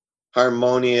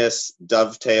harmonious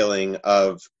dovetailing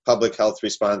of public health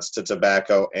response to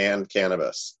tobacco and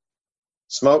cannabis.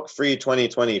 Smoke Free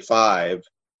 2025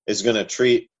 is going to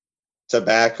treat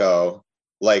tobacco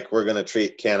like we're going to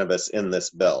treat cannabis in this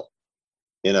bill.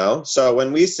 You know, so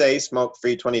when we say Smoke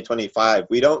Free 2025,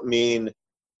 we don't mean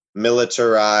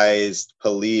militarized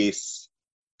police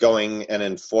going and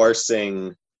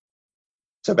enforcing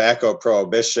tobacco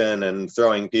prohibition and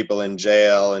throwing people in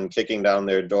jail and kicking down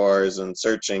their doors and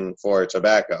searching for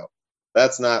tobacco.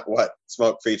 That's not what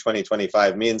Smoke Free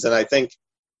 2025 means. And I think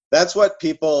that's what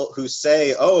people who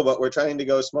say, oh, but we're trying to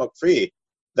go smoke free,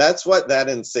 that's what that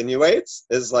insinuates,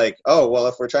 is like, oh, well,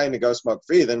 if we're trying to go smoke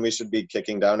free, then we should be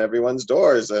kicking down everyone's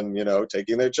doors and, you know,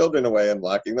 taking their children away and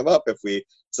locking them up if we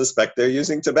suspect they're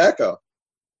using tobacco.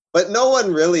 But no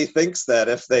one really thinks that.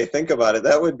 If they think about it,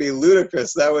 that would be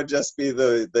ludicrous. That would just be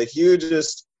the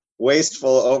hugest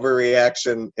wasteful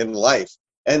overreaction in life.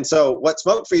 And so what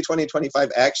Smoke Free 2025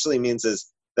 actually means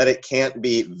is that it can't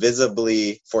be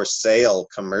visibly for sale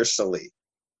commercially.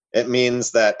 It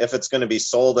means that if it's going to be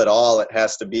sold at all, it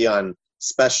has to be on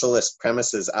specialist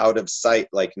premises out of sight,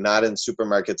 like not in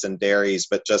supermarkets and dairies,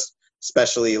 but just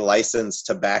specially licensed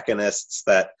tobacconists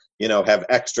that, you know, have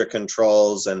extra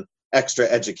controls and extra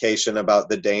education about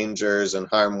the dangers and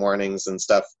harm warnings and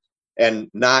stuff, and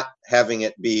not having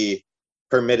it be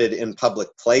permitted in public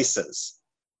places.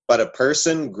 But a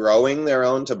person growing their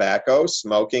own tobacco,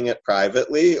 smoking it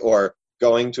privately, or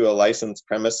going to a licensed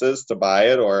premises to buy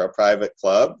it, or a private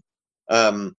club,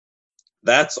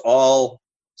 that's all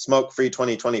Smoke Free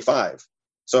 2025.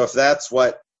 So if that's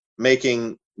what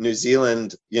making New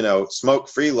Zealand, you know, smoke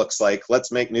free looks like,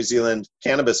 let's make New Zealand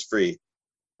cannabis free.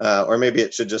 Or maybe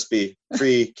it should just be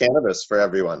free cannabis for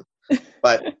everyone.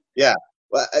 But yeah,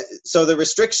 so the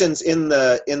restrictions in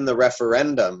the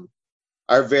referendum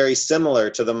are very similar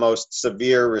to the most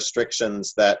severe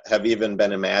restrictions that have even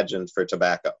been imagined for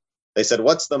tobacco. They said,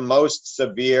 what's the most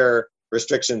severe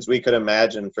restrictions we could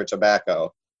imagine for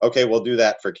tobacco? Okay, we'll do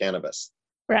that for cannabis.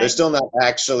 Right. They're still not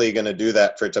actually going to do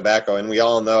that for tobacco. And we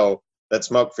all know that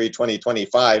Smoke Free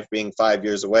 2025, being 5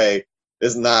 years away,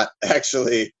 is not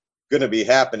actually going to be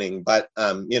happening. But,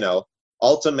 you know,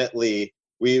 ultimately,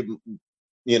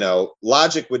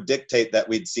 logic would dictate that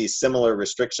we'd see similar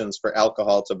restrictions for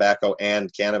alcohol, tobacco,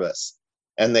 and cannabis.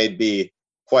 And they'd be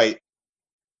quite,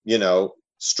 you know,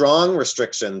 strong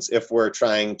restrictions if we're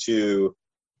trying to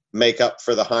make up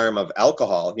for the harm of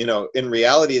alcohol. You know, in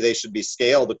reality, they should be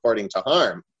scaled according to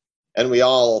harm. And we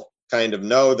all kind of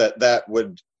know that that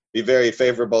would be very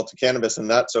favorable to cannabis and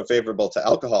not so favorable to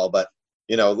alcohol. But,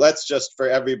 you know, let's just, for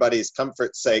everybody's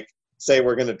comfort's sake, say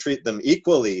we're going to treat them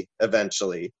equally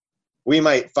eventually. We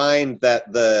might find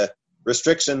that the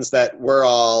restrictions that we're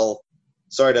all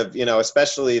sort of, you know,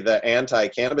 especially the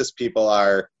anti-cannabis people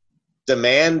are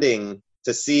demanding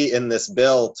to see in this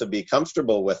bill to be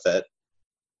comfortable with it,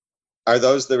 are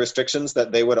those the restrictions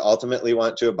that they would ultimately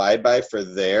want to abide by for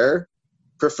their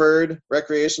preferred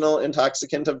recreational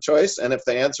intoxicant of choice? And if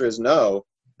the answer is no,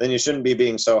 then you shouldn't be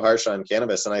being so harsh on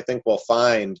cannabis. And I think we'll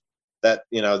find that,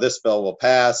 you know, this bill will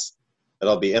pass,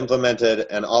 it'll be implemented,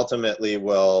 and ultimately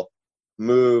will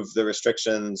move the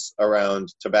restrictions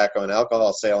around tobacco and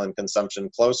alcohol sale and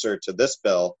consumption closer to this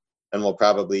bill, and will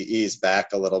probably ease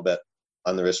back a little bit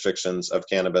on the restrictions of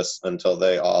cannabis until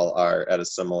they all are at a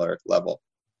similar level.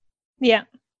 Yeah.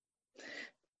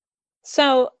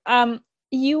 So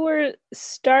you were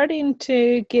starting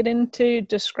to get into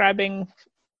describing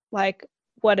like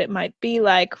what it might be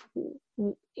like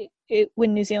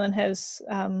when New Zealand has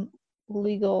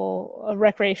legal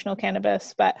recreational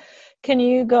cannabis, but can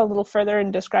you go a little further in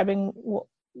describing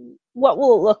what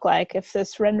will it look like if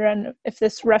this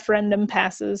referendum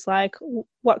passes? Like,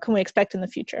 what can we expect in the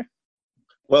future?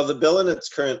 Well, the bill in its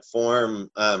current form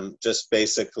just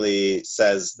basically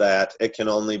says that it can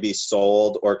only be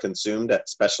sold or consumed at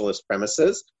specialist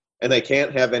premises, and they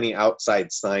can't have any outside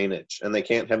signage, and they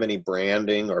can't have any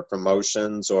branding or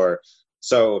promotions, or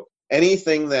so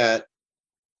anything that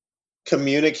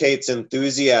communicates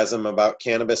enthusiasm about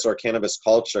cannabis or cannabis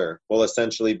culture will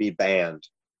essentially be banned.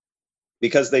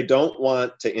 because they don't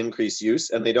want to increase use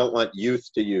and they don't want youth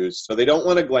to use. So they don't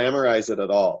want to glamorize it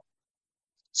at all.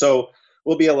 So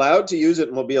we'll be allowed to use it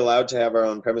and we'll be allowed to have our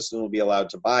own premise and we'll be allowed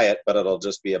to buy it, but it'll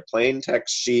just be a plain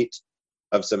text sheet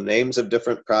of some names of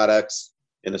different products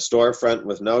in a storefront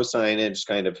with no signage,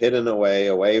 kind of hidden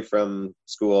away from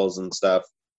schools and stuff.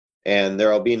 And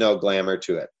there'll be no glamour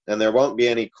to it. And there won't be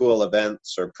any cool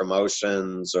events or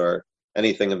promotions or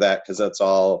anything of that, because that's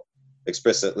all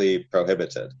explicitly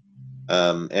prohibited.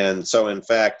 And so, in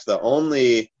fact, the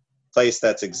only place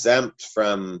that's exempt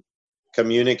from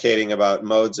communicating about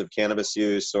modes of cannabis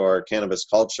use or cannabis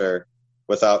culture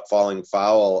without falling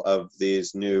foul of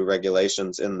these new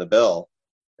regulations in the bill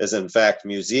is, in fact,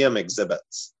 museum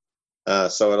exhibits.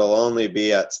 So it'll only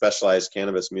be at specialized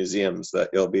cannabis museums that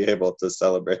you'll be able to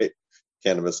celebrate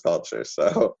cannabis culture.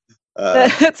 So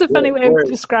that's a funny way of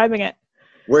describing it.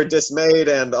 We're dismayed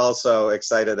and also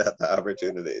excited at the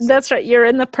opportunities. That's right. You're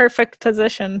in the perfect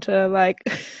position to like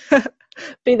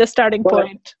be the starting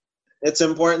point. It's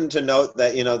important to note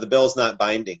that, the bill's not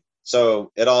binding.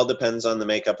 So it all depends on the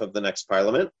makeup of the next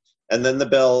parliament. And then the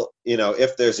bill,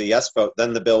 if there's a yes vote,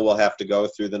 then the bill will have to go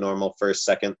through the normal first,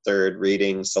 second, third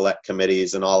reading, select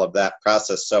committees, and all of that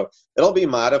process. So it'll be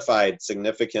modified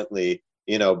significantly,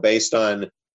 based on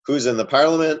who's in the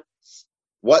parliament,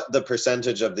 what the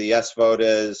percentage of the yes vote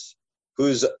is,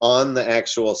 who's on the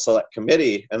actual select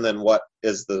committee, and then what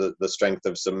is the strength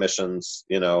of submissions,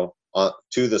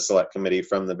 to the select committee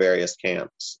from the various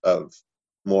camps of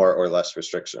more or less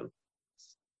restriction.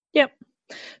 Yep.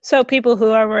 So people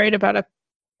who are worried about a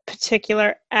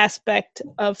particular aspect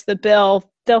of the bill,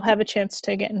 they'll have a chance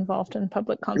to get involved in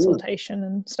public consultation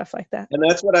and stuff like that. And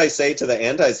that's what I say to the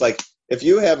antis. Like, if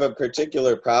you have a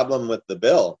particular problem with the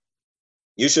bill,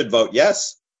 you should vote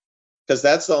yes, because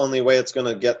that's the only way it's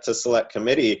going to get to select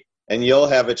committee, and you'll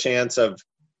have a chance of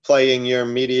playing your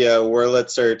media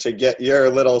Wurlitzer to get your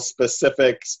little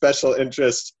specific special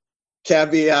interest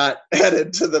caveat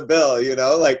added to the bill,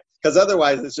 because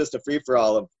otherwise it's just a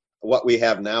free-for-all of what we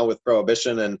have now with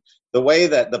prohibition. And the way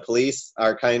that the police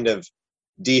are kind of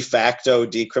de facto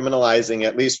decriminalizing,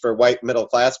 at least for white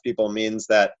middle-class people, means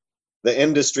that the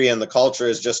industry and the culture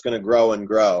is just going to grow and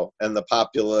grow, and the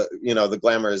the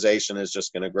glamorization is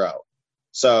just going to grow.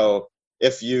 So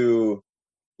if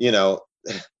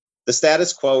the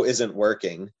status quo isn't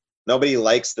working, nobody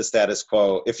likes the status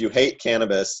quo. If you hate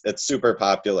cannabis, it's super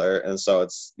popular, and so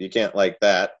you can't like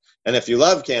that. And if you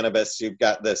love cannabis, you've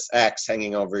got this axe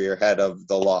hanging over your head of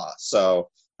the law. So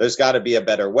there's got to be a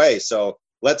better way. So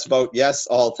let's vote yes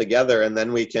all together, and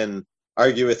then we can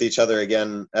argue with each other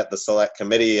again at the select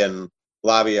committee and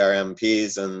lobby our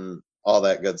MPs and all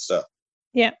that good stuff.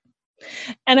 Yeah.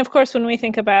 And of course, when we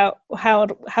think about how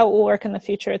it will work in the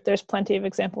future, there's plenty of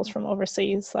examples from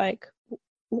overseas. Like,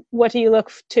 what do you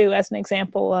look to as an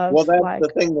example of? Well, that's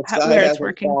the thing. The sky where it's hasn't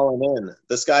working? fallen in.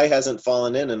 The sky hasn't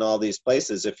fallen in all these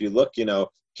places. If you look,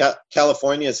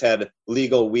 California's had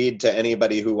legal weed to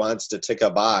anybody who wants to tick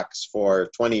a box for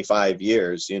 25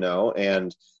 years,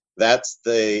 and that's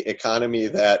the economy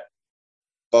that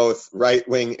both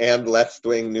right-wing and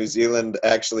left-wing New Zealand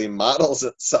actually models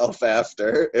itself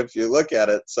after, if you look at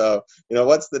it. So,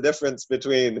 what's the difference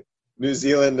between New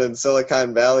Zealand and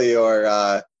Silicon Valley,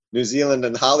 or New Zealand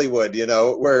and Hollywood?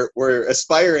 We're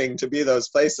aspiring to be those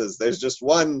places. There's just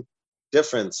one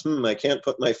difference. I can't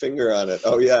put my finger on it.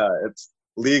 Oh yeah, it's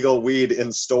legal weed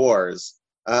in stores.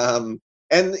 And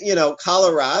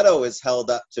Colorado is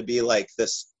held up to be like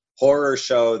this horror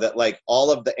show that like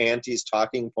all of the antis'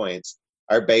 talking points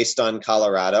are based on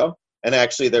Colorado. And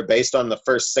actually they're based on the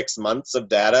first 6 months of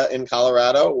data in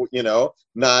Colorado,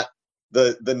 not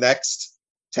the next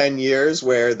 10 years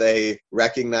where they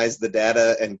recognized the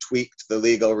data and tweaked the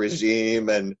legal regime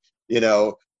and,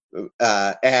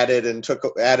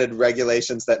 added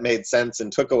regulations that made sense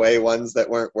and took away ones that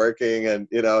weren't working. And,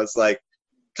 it's like,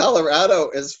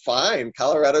 Colorado is fine.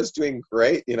 Colorado's doing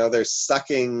great. They're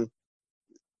sucking,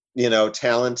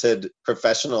 talented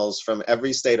professionals from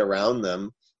every state around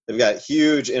them. They've got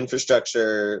huge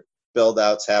infrastructure build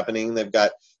outs happening. They've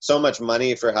got so much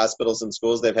money for hospitals and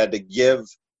schools. They've had to give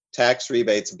tax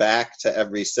rebates back to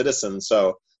every citizen.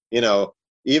 So,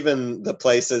 even the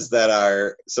places that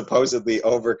are supposedly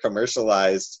over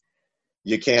commercialized,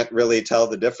 you can't really tell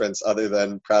the difference other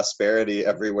than prosperity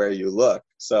everywhere you look.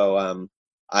 So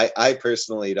I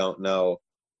personally don't know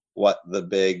what the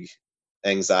big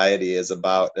anxiety is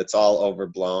about. It's all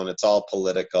overblown. It's all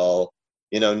political.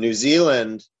 New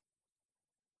Zealand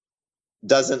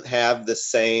doesn't have the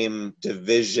same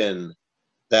division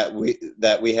that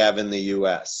we have in the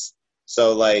US.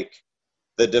 So like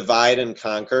the divide and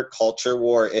conquer culture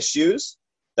war issues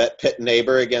that pit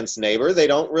neighbor against neighbor, they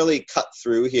don't really cut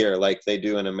through here like they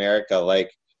do in America,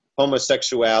 like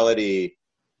homosexuality,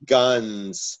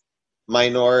 guns,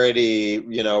 minority,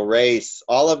 race,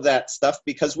 all of that stuff,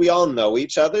 because we all know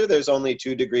each other. There's only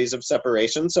 2 degrees of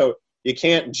separation. So you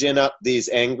can't gin up these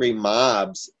angry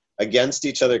mobs against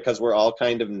each other because we're all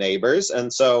kind of neighbors.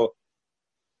 And so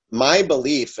my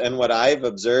belief, and what I've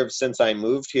observed since I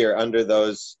moved here under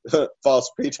those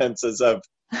false pretenses of,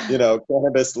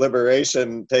 cannabis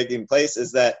liberation taking place,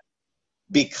 is that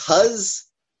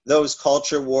because those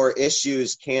culture war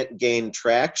issues can't gain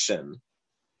traction,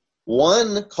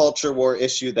 one culture war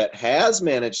issue that has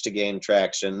managed to gain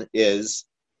traction is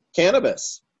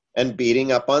cannabis and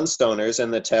beating up on stoners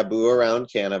and the taboo around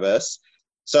cannabis.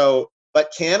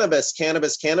 But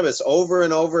cannabis over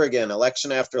and over again,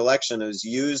 election after election, is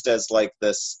used as like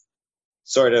this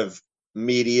sort of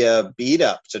media beat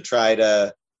up to try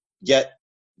to get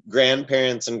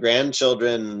grandparents and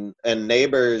grandchildren and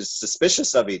neighbors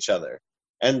suspicious of each other.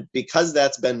 And because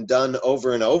that's been done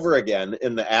over and over again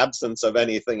in the absence of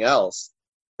anything else,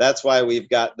 that's why we've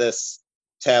got this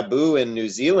taboo in New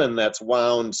Zealand that's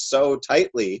wound so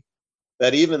tightly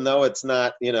that even though it's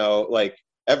not, like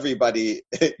everybody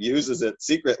uses it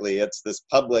secretly, it's this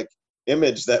public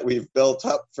image that we've built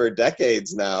up for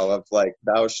decades now of like,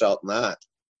 thou shalt not.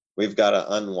 We've got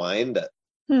to unwind it.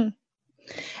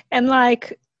 And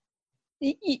like,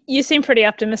 you seem pretty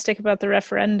optimistic about the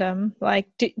referendum. Like,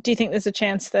 do you think there's a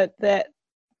chance that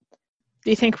do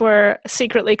you think we're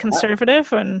secretly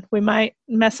conservative and we might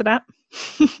mess it up?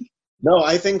 No,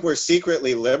 I think we're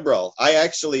secretly liberal. I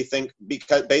actually think,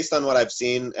 because based on what I've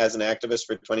seen as an activist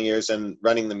for 20 years and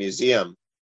running the museum,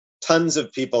 tons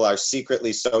of people are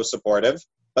secretly so supportive,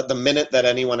 but the minute that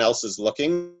anyone else is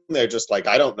looking, they're just like,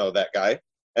 I don't know that guy.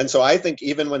 And so I think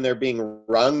even when they're being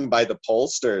wrung by the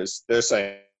pollsters, they're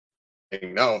saying,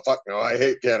 no, fuck no, I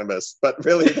hate cannabis. But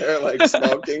really they're like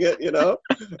smoking it, or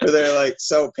they're like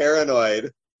so paranoid,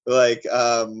 like,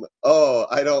 oh,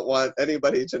 I don't want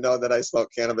anybody to know that I smoke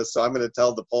cannabis, so I'm going to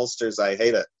tell the pollsters I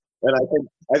hate it. And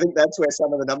I think that's where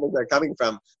some of the numbers are coming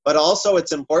from. But also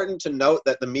it's important to note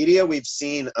that the media we've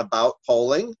seen about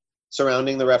polling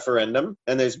surrounding the referendum,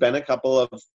 and there's been a couple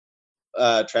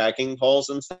of tracking polls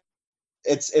and stuff,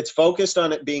 it's focused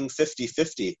on it being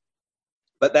 50-50.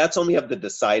 But that's only of the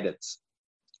decideds.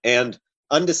 And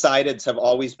undecideds have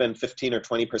always been 15 or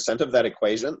 20% of that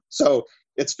equation. So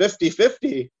it's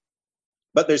 50-50,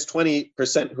 but there's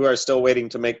 20% who are still waiting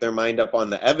to make their mind up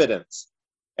on the evidence.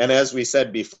 And as we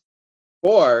said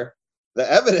before,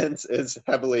 the evidence is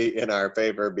heavily in our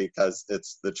favor because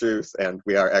it's the truth and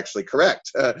we are actually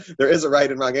correct. There is a right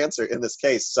and wrong answer in this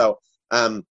case. So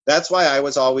that's why I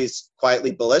was always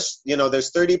quietly bullish.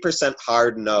 There's 30%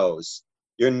 hard no's.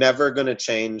 You're never going to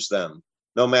change them,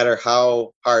 no matter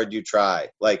how hard you try.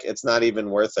 Like, it's not even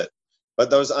worth it.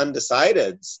 But those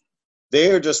undecideds,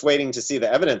 they're just waiting to see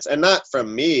the evidence. And not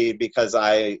from me, because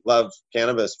I love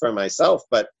cannabis for myself,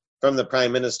 but from the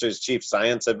Prime Minister's chief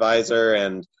science advisor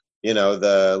and,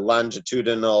 the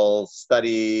longitudinal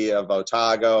study of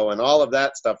Otago and all of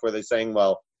that stuff, where they're saying,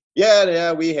 well,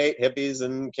 yeah, we hate hippies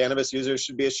and cannabis users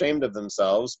should be ashamed of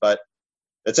themselves, but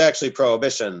it's actually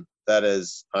prohibition that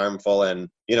is harmful, and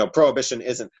prohibition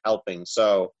isn't helping.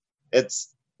 So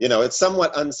it's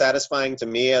somewhat unsatisfying to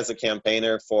me as a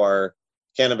campaigner for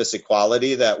cannabis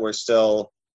equality that we're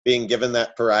still being given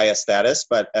that pariah status,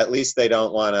 but at least they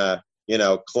don't want to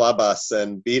club us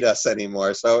and beat us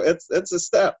anymore. So it's a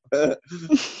step.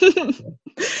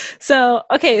 So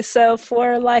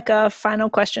for like a final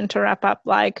question to wrap up,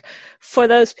 like for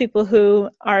those people who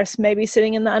are maybe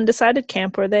sitting in the undecided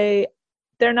camp, where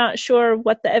they're not sure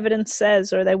what the evidence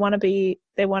says, or they want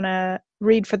to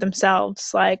read for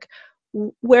themselves, like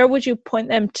where would you point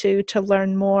them to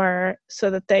learn more so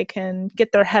that they can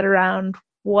get their head around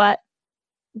what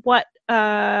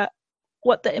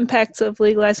the impacts of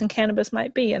legalizing cannabis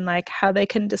might be, and like how they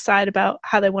can decide about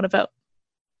how they want to vote?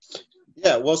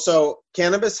 Yeah, well, so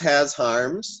cannabis has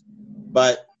harms,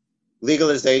 but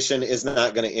legalization is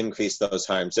not going to increase those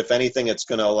harms. If anything, it's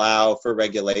going to allow for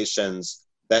regulations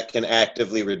that can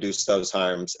actively reduce those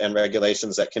harms, and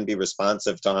regulations that can be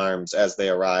responsive to harms as they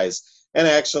arise, and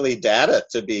actually data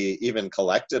to be even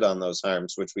collected on those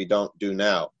harms, which we don't do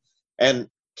now. And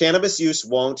cannabis use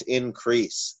won't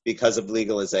increase because of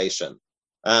legalization.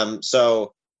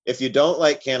 So if you don't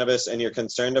like cannabis and you're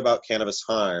concerned about cannabis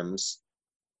harms,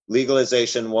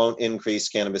 legalization won't increase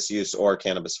cannabis use or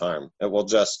cannabis harm. It will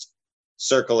just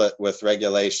circle it with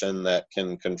regulation that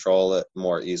can control it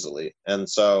more easily. And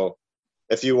so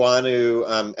if you want to,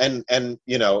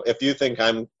 if you think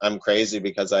I'm crazy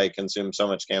because I consume so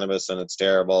much cannabis and it's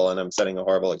terrible and I'm setting a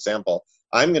horrible example,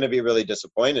 I'm going to be really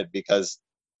disappointed because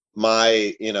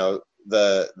the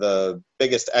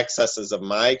biggest excesses of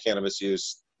my cannabis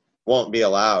use won't be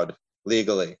allowed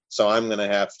legally. So I'm going to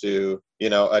have to,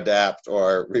 adapt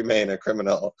or remain a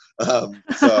criminal.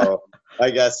 So I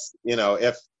guess,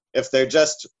 if they're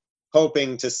just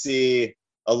hoping to see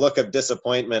a look of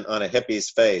disappointment on a hippie's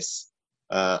face,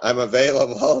 I'm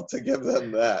available to give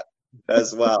them that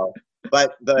as well.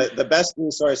 But the best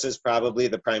resource is probably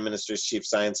the Prime Minister's Chief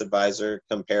Science Advisor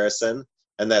comparison,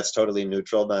 and that's totally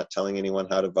neutral, not telling anyone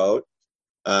how to vote.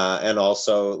 And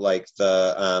also like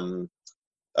the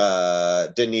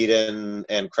Dunedin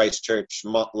and Christchurch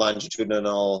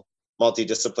longitudinal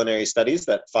multidisciplinary studies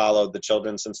that followed the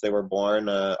children since they were born,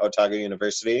 Otago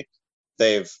University.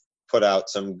 They've put out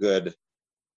some a good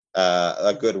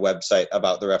website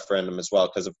about the referendum as well,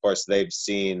 because of course they've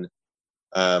seen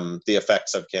the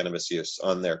effects of cannabis use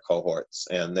on their cohorts,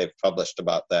 and they've published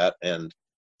about that, and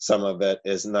some of it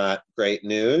is not great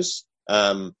news.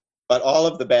 But all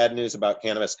of the bad news about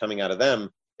cannabis coming out of them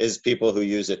is people who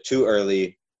use it too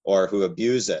early or who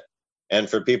abuse it. And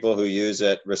for people who use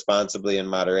it responsibly in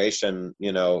moderation,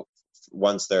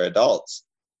 once they're adults,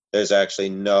 there's actually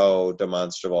no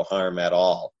demonstrable harm at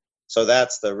all. So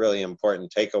that's the really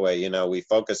important takeaway. We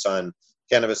focus on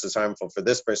cannabis is harmful for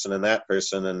this person and that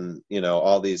person, and,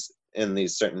 all these in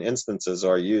these certain instances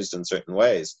or used in certain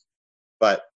ways.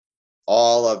 But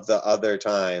all of the other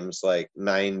times, like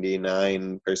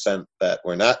 99% that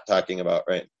we're not talking about,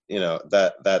 right,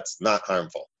 that's not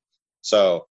harmful.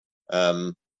 So,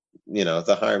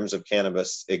 the harms of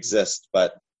cannabis exist,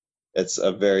 but it's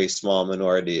a very small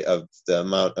minority of the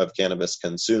amount of cannabis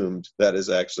consumed that is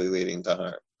actually leading to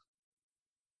harm.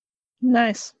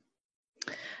 Nice.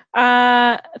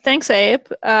 Thanks, Abe,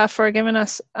 for giving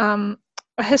us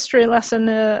a history lesson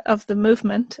of the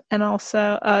movement, and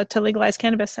also to legalize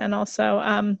cannabis, and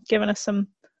also giving us some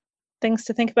things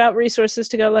to think about, resources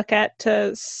to go look at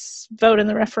to vote in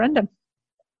the referendum.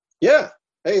 Yeah.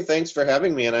 Hey, thanks for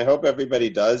having me. And I hope everybody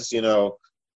does,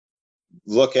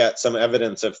 look at some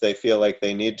evidence if they feel like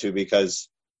they need to, because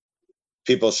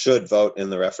people should vote in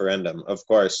the referendum. Of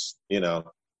course,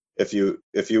 if you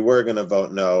were going to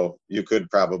vote no, you could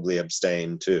probably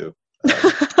abstain too.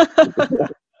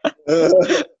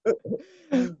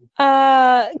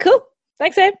 Cool.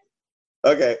 Thanks, Abe.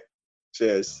 Okay.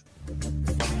 Cheers.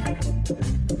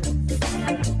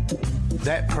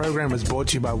 That program was brought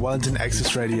to you by Wellington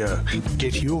Access Radio.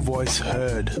 Get your voice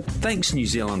heard. Thanks, New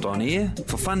Zealand On Air,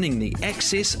 for funding the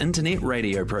Access Internet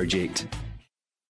Radio project.